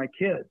hurting my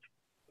kids.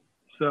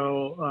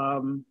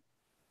 So,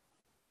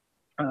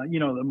 you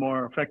know, the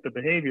more effective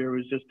behavior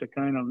was just to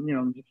kind of, you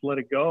know, just let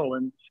it go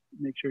and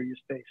make sure you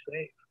stay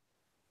safe.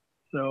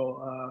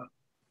 So,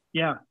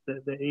 yeah,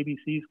 the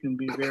ABCs can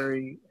be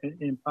very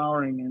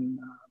empowering in,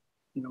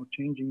 you know,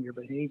 changing your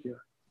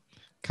behavior.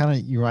 Kind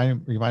of, you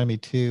reminded me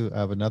too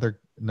of another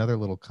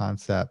little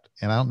concept,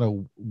 and I don't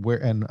know where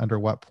and under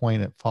what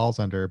point it falls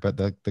under, but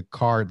the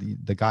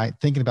guy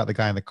thinking about the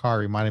guy in the car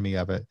reminded me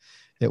of it.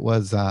 It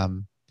was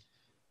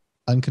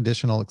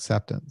unconditional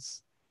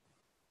acceptance,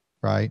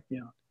 right?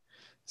 Yeah.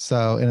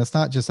 So, and it's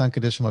not just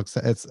unconditional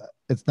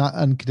it's not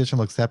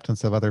unconditional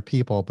acceptance of other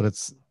people, but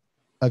it's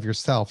of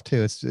yourself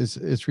too.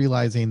 It's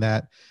realizing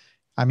that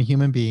I'm a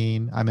human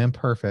being, I'm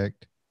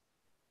imperfect,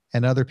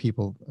 and other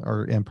people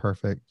are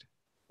imperfect.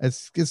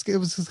 It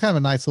was just kind of a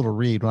nice little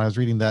read. When I was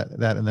reading that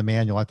in the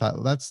manual, I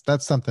thought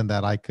that's something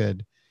that I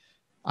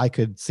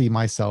could see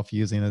myself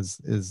using is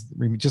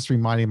just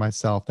reminding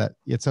myself that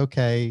it's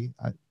okay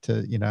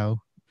to, you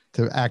know,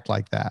 to act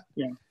like that.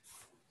 Yeah.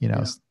 You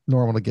know, it's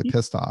normal to get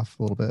pissed off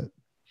a little bit.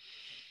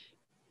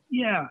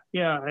 Yeah.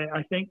 Yeah.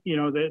 I think, you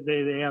know,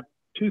 they have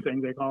two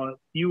things. They call it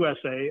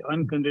USA,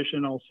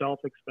 unconditional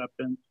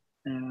self-acceptance,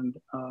 and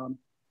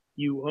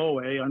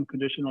UOA,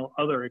 unconditional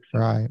other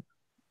acceptance. Right.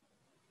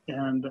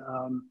 And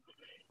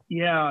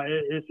yeah,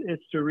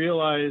 it's to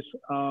realize,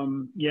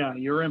 yeah,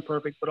 you're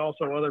imperfect, but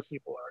also other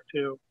people are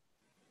too,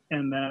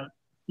 and that,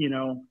 you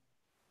know,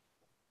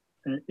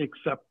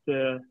 accept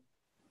the,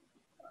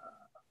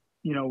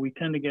 you know, we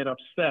tend to get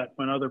upset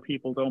when other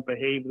people don't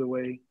behave the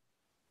way,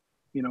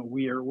 you know,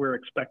 we're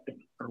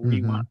expecting or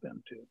we want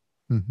them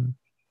to. Mm-hmm.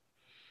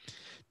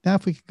 Now,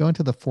 if we could go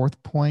into the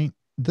fourth point,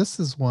 this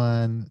is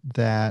one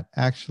that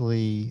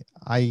actually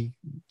I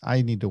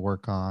need to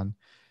work on.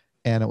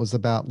 And it was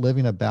about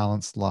living a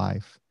balanced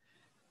life.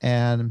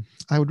 And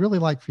I would really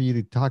like for you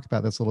to talk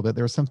about this a little bit.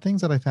 There are some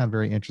things that I found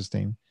very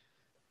interesting.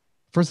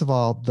 First of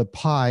all, the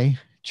pie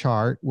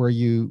chart where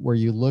you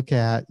look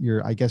at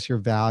your, I guess, your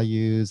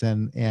values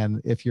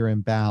and if you're in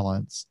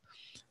balance,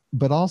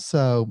 but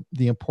also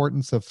the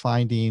importance of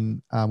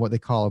finding what they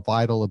call a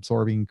vital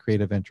absorbing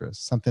creative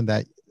interest, something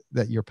that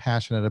you're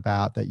passionate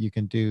about, that you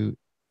can do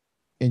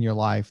in your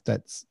life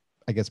that's,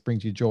 I guess,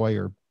 brings you joy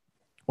or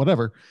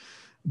whatever.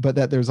 But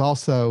that there's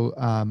also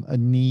a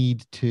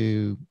need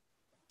to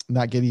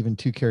not get even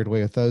too carried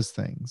away with those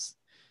things,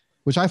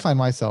 which I find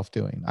myself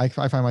doing. I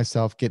find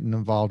myself getting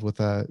involved with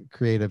a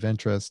creative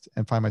interest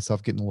and find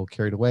myself getting a little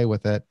carried away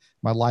with it.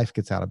 My life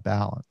gets out of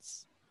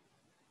balance.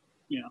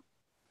 Yeah.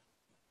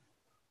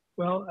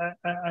 Well,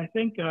 I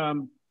think,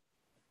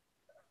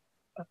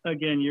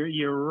 again,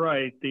 you're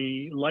right.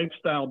 The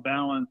lifestyle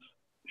balance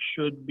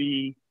should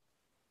be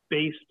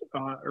based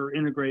or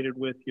integrated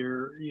with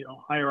your, you know,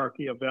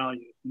 hierarchy of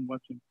values and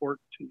what's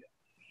important to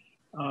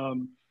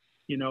you.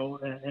 You know,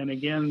 and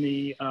again,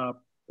 the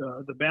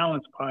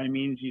balance pie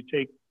means you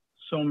take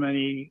so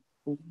many,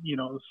 you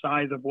know,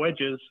 size of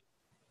wedges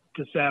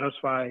to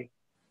satisfy,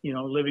 you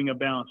know, living a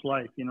balanced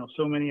life. You know,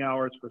 so many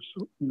hours for,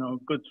 you know,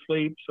 good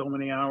sleep, so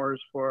many hours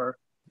for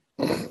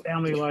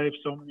family life,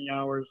 so many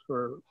hours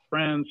for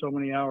friends, so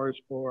many hours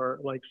for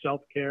like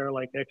self-care,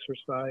 like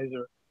exercise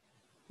or,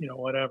 you know,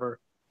 whatever.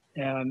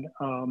 And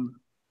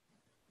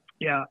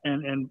yeah,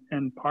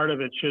 and part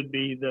of it should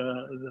be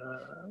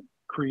the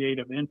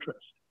creative interest,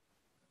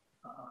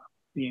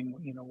 being,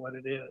 you know, what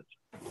it is.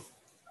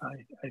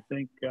 I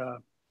think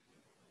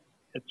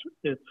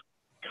it's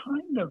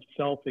kind of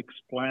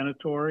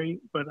self-explanatory,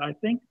 but I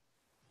think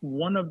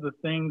one of the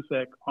things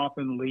that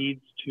often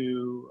leads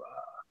to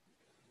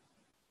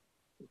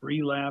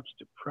relapse,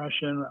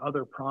 depression,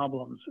 other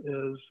problems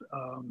is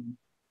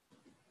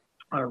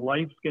our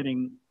life's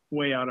getting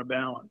way out of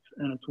balance.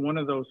 And it's one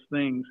of those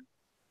things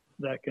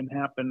that can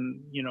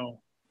happen,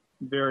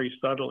 very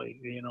subtly.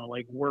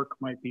 Like work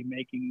might be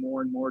making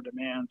more and more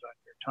demands on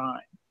your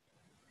time,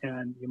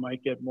 and you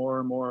might get more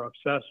and more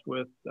obsessed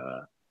with,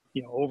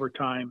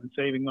 overtime and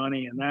saving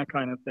money and that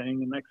kind of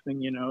thing. And next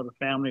thing you know, the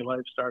family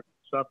life starts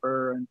to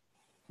suffer, and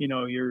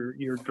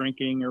you're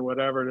drinking or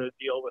whatever to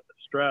deal with the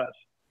stress.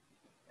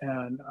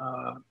 And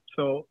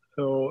so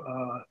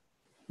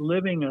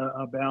living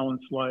a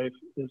balanced life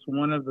is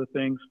one of the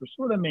things for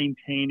sort of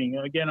maintaining.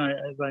 Again,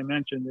 as I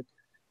mentioned,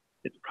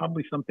 it's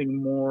probably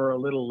something more a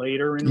little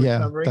later in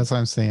recovery. That's what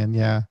I'm saying.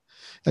 Yeah.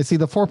 I see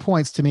the 4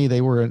 points to me,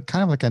 they were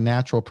kind of like a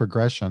natural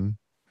progression.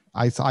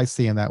 I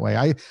see in that way.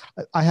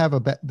 I have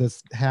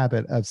this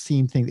habit of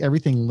seeing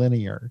everything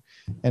linear.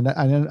 And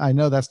I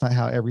know that's not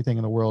how everything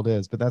in the world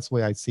is, but that's the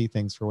way I see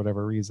things for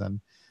whatever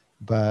reason.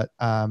 But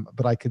I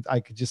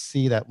could just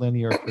see that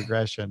linear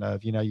progression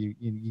of,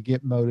 you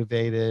get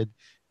motivated,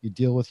 you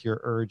deal with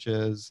your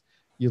urges,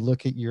 you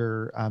look at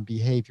your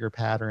behavior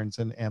patterns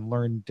and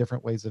learn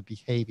different ways of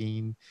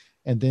behaving.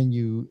 And then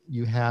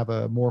you have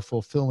a more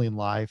fulfilling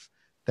life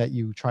that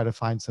you try to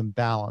find some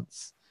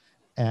balance.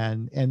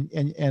 And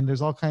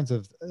there's all kinds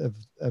of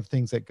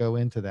things that go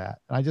into that.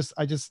 And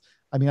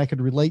I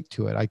could relate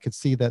to it. I could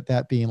see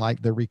that being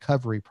like the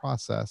recovery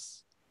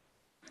process.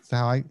 That's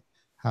how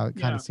it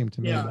kind of seemed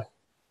to me.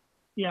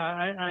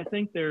 Yeah, I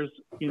think there's,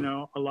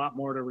 a lot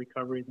more to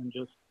recovery than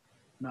just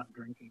not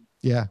drinking.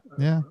 Yeah.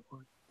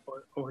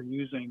 Or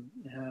using.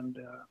 And,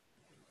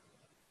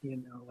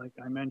 like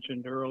I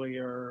mentioned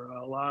earlier,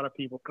 a lot of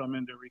people come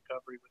into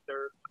recovery with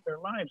their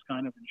lives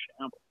kind of in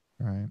shambles.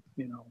 Right.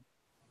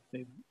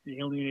 They've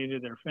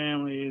alienated their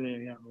family.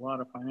 They have a lot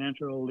of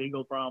financial,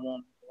 legal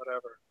problems,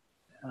 whatever.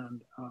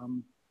 And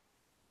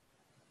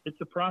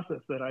it's a process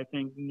that I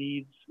think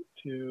needs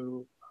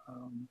to,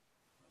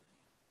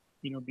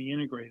 be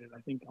integrated.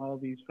 I think all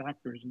these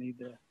factors need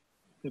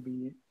to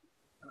be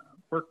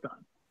worked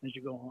on as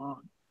you go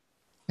along.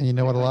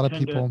 And what a lot of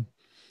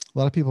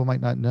people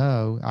might not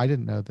know, I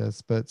didn't know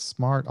this, but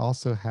SMART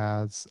also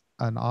has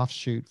an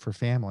offshoot for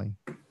family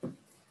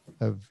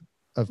of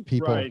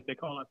people. Right. They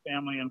call it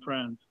family and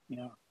friends.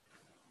 Yeah.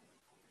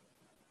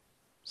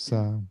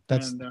 So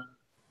that's. And,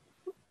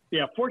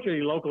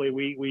 fortunately, locally,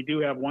 we do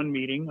have one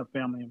meeting of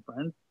family and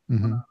friends.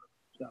 Mm-hmm.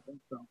 7,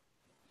 so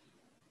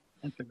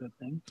that's a good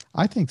thing.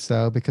 I think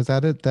so, because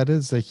that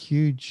is a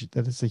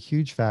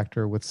huge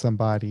factor with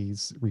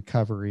somebody's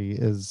recovery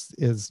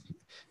is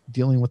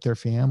dealing with their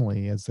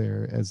family as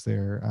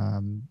they're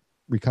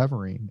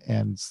recovering,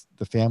 and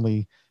the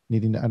family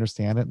needing to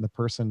understand it and the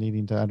person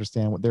needing to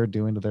understand what they're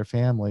doing to their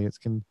family.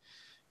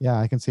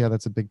 I can see how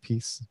that's a big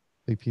piece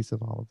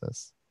of all of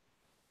this.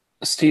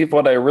 Steve,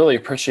 what I really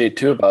appreciate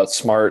too about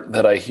SMART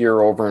that I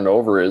hear over and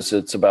over is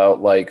it's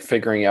about like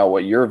figuring out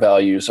what your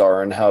values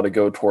are and how to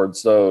go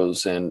towards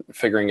those, and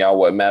figuring out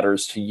what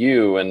matters to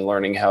you and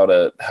learning how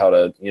to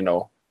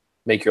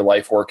make your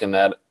life work in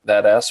that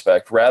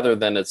aspect, rather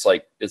than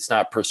it's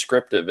not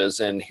prescriptive as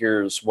in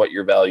here's what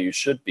your values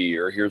should be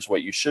or here's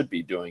what you should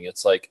be doing.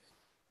 It's like,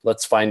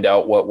 let's find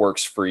out what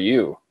works for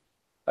you.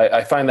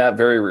 I find that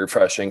very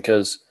refreshing,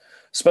 because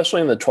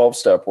especially in the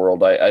 12-step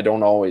world, I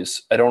don't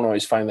always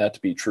find that to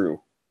be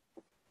true.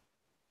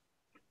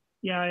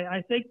 Yeah,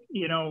 I think,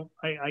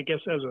 I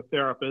guess as a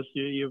therapist,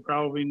 you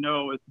probably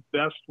know it's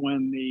best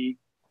when the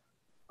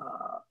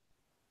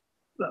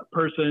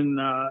person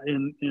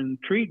in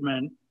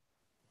treatment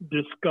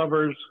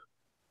discovers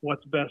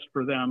what's best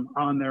for them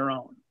on their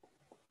own.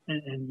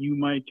 And you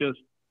might just,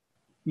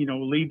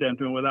 lead them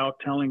to it without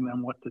telling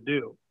them what to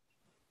do.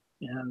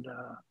 And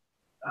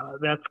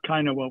that's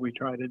kind of what we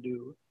try to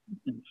do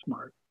in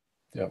SMART.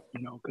 Yeah.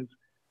 Because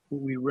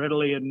we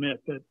readily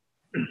admit that,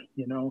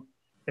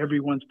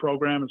 everyone's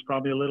program is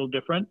probably a little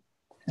different.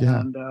 Yeah.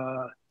 And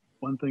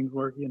one thing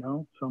where,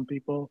 some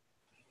people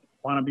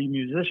want to be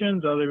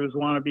musicians, others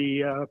want to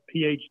be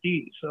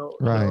PhDs. So,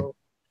 right.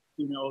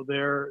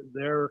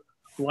 Their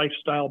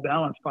lifestyle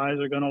balance pies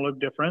are going to look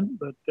different,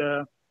 but,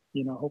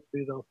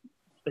 hopefully they'll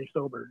stay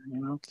sober,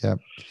 Yeah.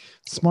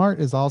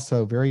 SMART is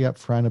also very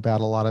upfront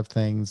about a lot of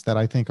things that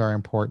I think are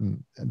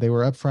important. They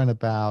were upfront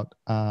about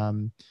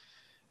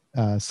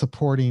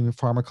supporting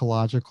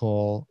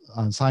pharmacological,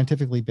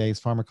 scientifically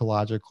based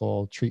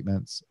pharmacological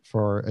treatments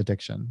for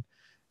addiction.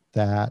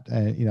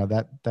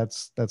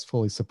 That's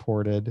fully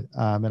supported,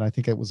 and I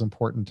think it was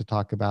important to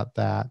talk about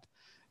that.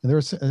 And there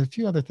were a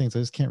few other things I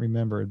just can't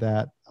remember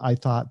that I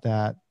thought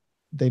that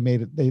they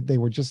made it.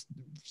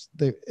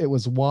 It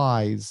was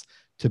wise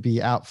to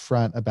be out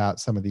front about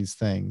some of these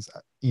things.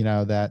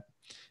 That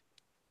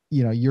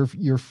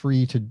you're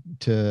free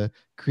to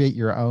create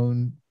your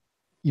own.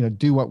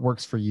 Do what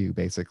works for you,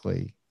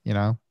 basically.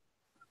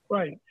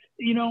 Right.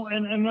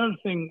 And another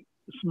thing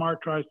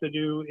SMART tries to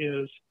do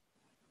is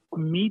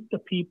meet the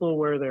people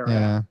where they're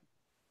at.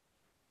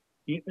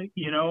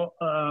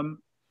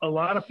 A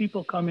lot of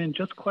people come in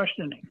just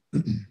questioning.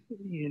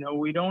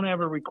 We don't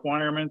have a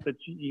requirement that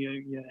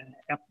you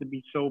have to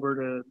be sober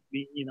to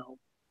be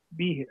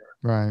here.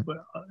 Right.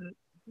 But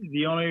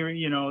the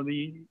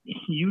only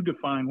you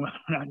define whether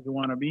or not you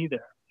want to be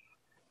there.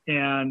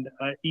 And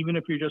even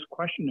if you're just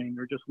questioning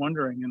or just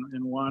wondering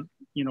and want,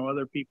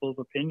 other people's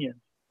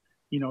opinions,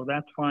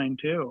 that's fine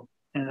too.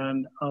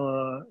 And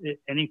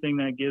anything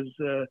that gives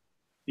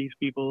these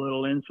people a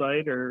little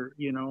insight or,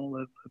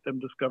 let them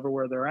discover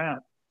where they're at,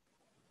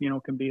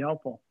 can be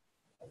helpful.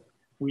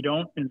 We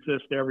don't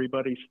insist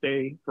everybody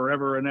stay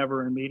forever and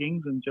ever in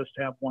meetings and just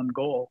have one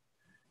goal.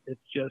 It's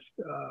just,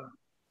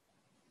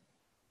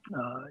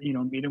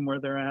 meet them where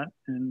they're at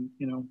and,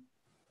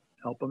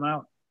 help them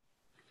out.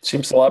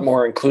 Seems a lot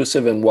more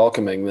inclusive and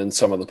welcoming than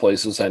some of the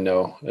places I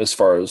know as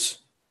far as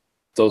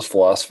those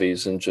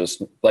philosophies, and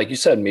just like you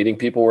said, meeting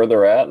people where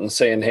they're at and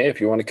saying, hey,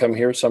 if you want to come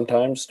here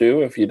sometimes,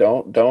 do. If you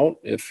don't.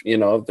 If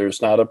there's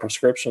not a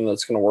prescription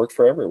that's going to work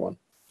for everyone.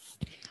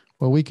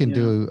 Well, we can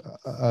do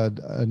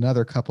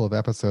another couple of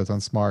episodes on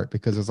SMART,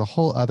 because there's a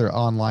whole other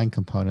online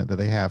component that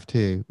they have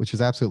too, which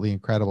is absolutely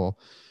incredible.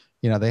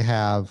 They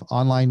have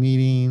online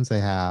meetings, they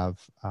have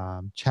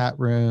chat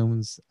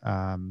rooms,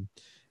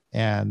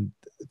 and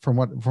from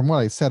what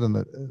I said on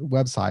the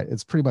website,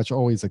 it's pretty much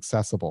always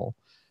accessible.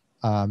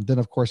 Then,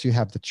 of course, you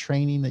have the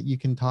training that you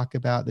can talk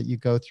about that you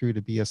go through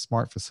to be a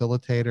SMART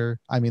facilitator.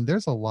 I mean,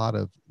 there's a lot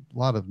of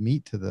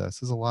meat to this.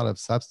 There's a lot of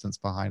substance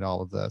behind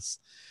all of this.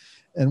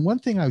 And one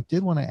thing I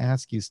did want to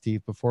ask you,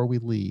 Steve, before we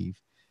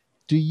leave,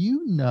 do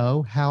you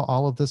know how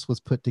all of this was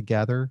put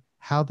together?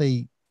 How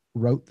they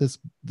wrote this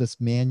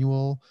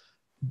manual?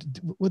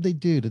 What they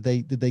do? Did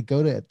they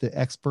go to the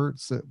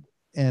experts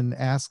and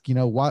ask,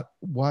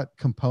 what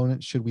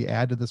components should we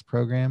add to this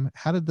program?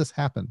 How did this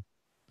happen?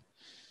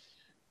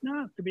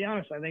 No, to be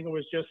honest, I think it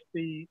was just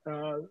the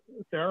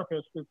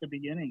therapist at the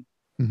beginning.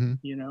 Mm-hmm.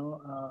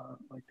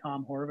 Like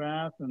Tom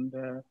Horvath, and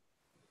there's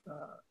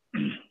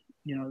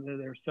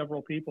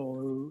several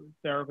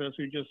therapists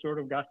who just sort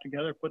of got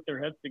together, put their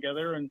heads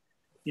together, and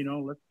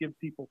let's give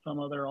people some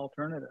other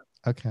alternative.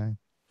 Okay.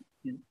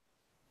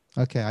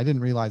 Okay, I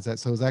didn't realize that.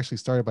 So it was actually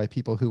started by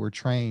people who were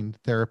trained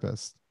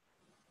therapists.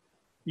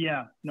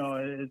 Yeah, no,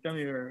 it's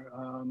definitely.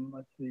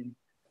 Let's see.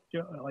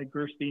 Like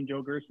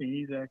Joe Gerstein,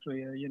 he's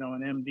actually an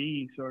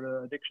MD, sort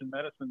of addiction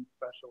medicine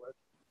specialist.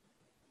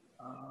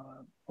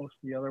 Most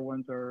of the other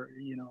ones are,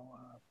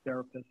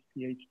 therapists,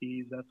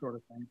 PhDs, that sort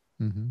of thing.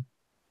 Mm-hmm.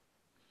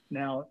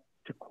 Now,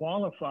 to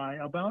qualify,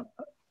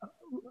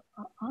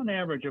 on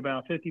average,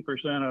 about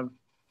 50% of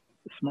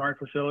SMART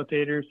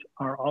facilitators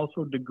are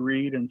also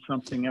degreed in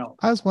something else.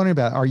 I was wondering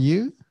about, are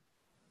you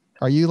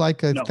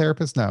like a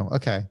therapist? No.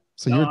 Okay.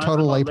 So you're a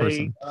total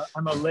layperson.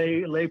 I'm a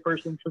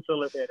layperson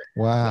facilitator.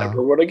 Wow.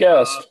 Never would have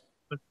guessed.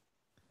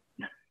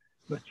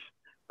 But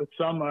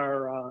some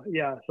are,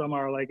 some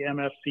are like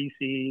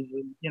MFCCs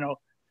and,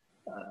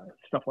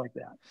 stuff like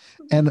that.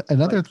 And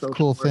another like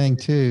cool thing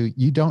too,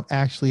 you don't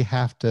actually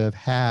have to have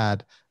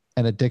had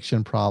an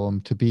addiction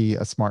problem to be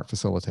a SMART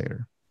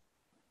facilitator.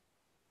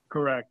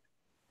 Correct.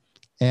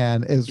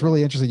 And it's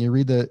really interesting. You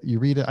read it.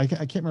 I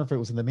can't remember if it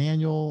was in the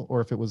manual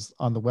or if it was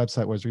on the website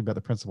where I was reading about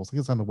the principles. I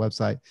think it's on the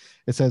website.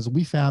 It says,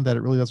 we found that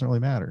it really doesn't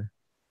really matter.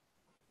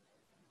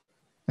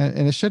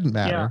 And it shouldn't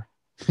matter.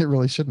 Yeah. It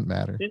really shouldn't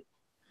matter.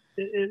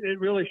 It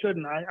really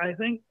shouldn't. I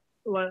think,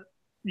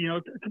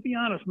 to be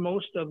honest,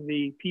 most of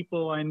the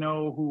people I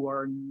know who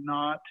are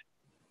not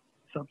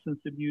substance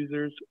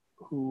abusers,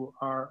 who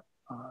are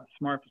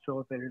SMART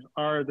facilitators,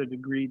 are the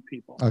degreed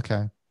people.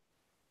 Okay.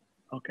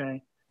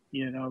 Okay.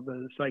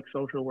 The psych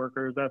social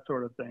workers, that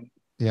sort of thing.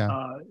 Yeah.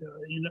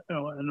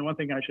 And one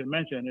thing I should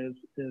mention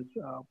is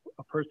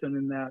a person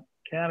in that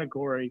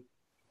category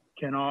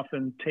can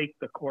often take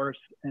the course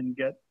and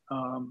get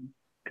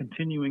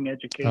continuing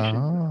education.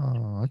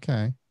 Oh,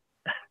 okay.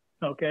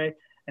 Okay.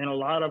 And a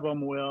lot of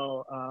them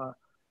will,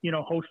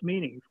 host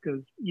meetings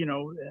because,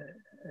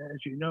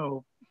 as you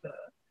know,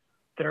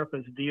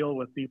 therapists deal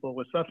with people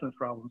with substance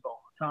problems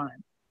all the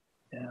time.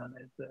 And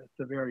it's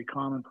a very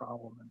common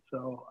problem. And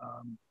so,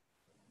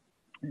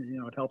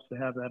 it helps to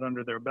have that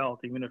under their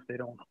belt, even if they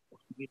don't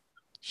host meetings.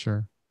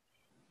 Sure.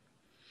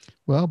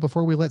 Well,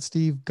 before we let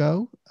Steve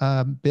go,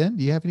 Ben,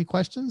 do you have any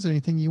questions?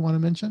 Anything you want to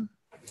mention?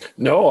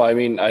 No, I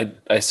mean,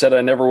 I said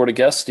I never would have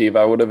guessed, Steve.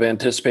 I would have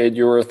anticipated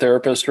you were a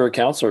therapist or a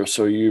counselor.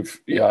 So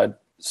it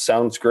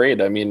sounds great.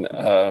 I mean,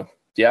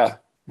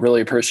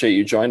 really appreciate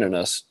you joining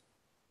us.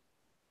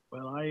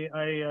 Well,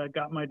 I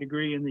got my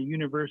degree in the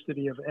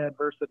University of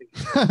Adversity.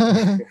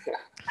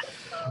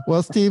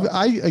 Well, Steve,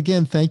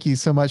 again, thank you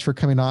so much for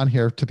coming on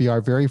here to be our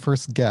very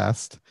first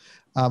guest.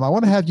 I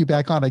want to have you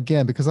back on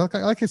again because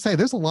like I say,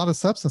 there's a lot of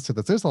substance to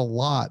this. There's a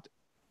lot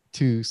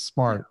to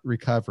SMART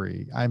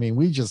recovery. I mean,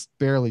 we just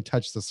barely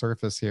touched the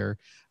surface here.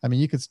 I mean,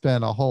 you could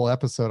spend a whole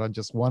episode on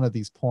just one of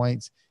these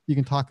points. You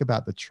can talk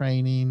about the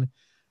training.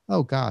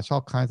 Oh gosh,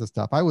 all kinds of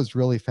stuff. I was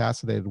really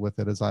fascinated with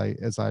it as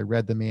I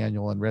read the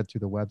manual and read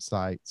through the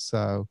website.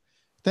 So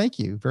thank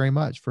you very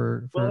much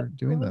for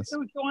doing this.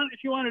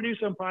 If you want to do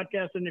some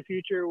podcasts in the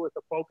future with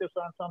a focus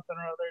on something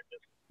or other,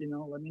 just,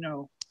 let me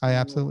know. I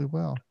absolutely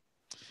will.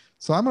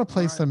 So I'm going to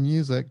play some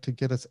music to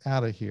get us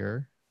out of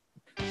here.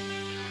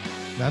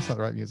 That's not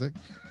the right music.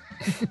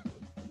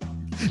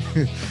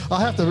 I'll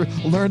have to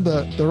learn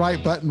the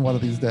right button one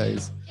of these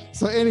days.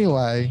 So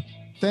anyway,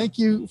 thank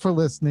you for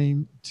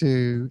listening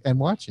to and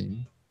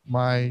watching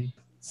my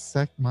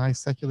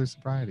secular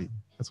sobriety.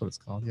 That's what it's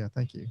called. Yeah,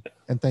 thank you.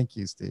 And thank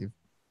you, Steve.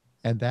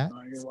 And You're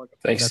welcome.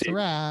 Thanks, that's Steve. a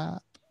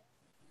wrap.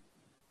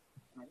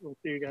 All right, we'll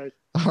see you guys.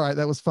 All right,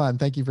 that was fun.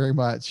 Thank you very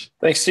much.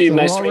 Thanks, Steve. So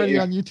nice we're to meet already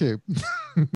you. on YouTube.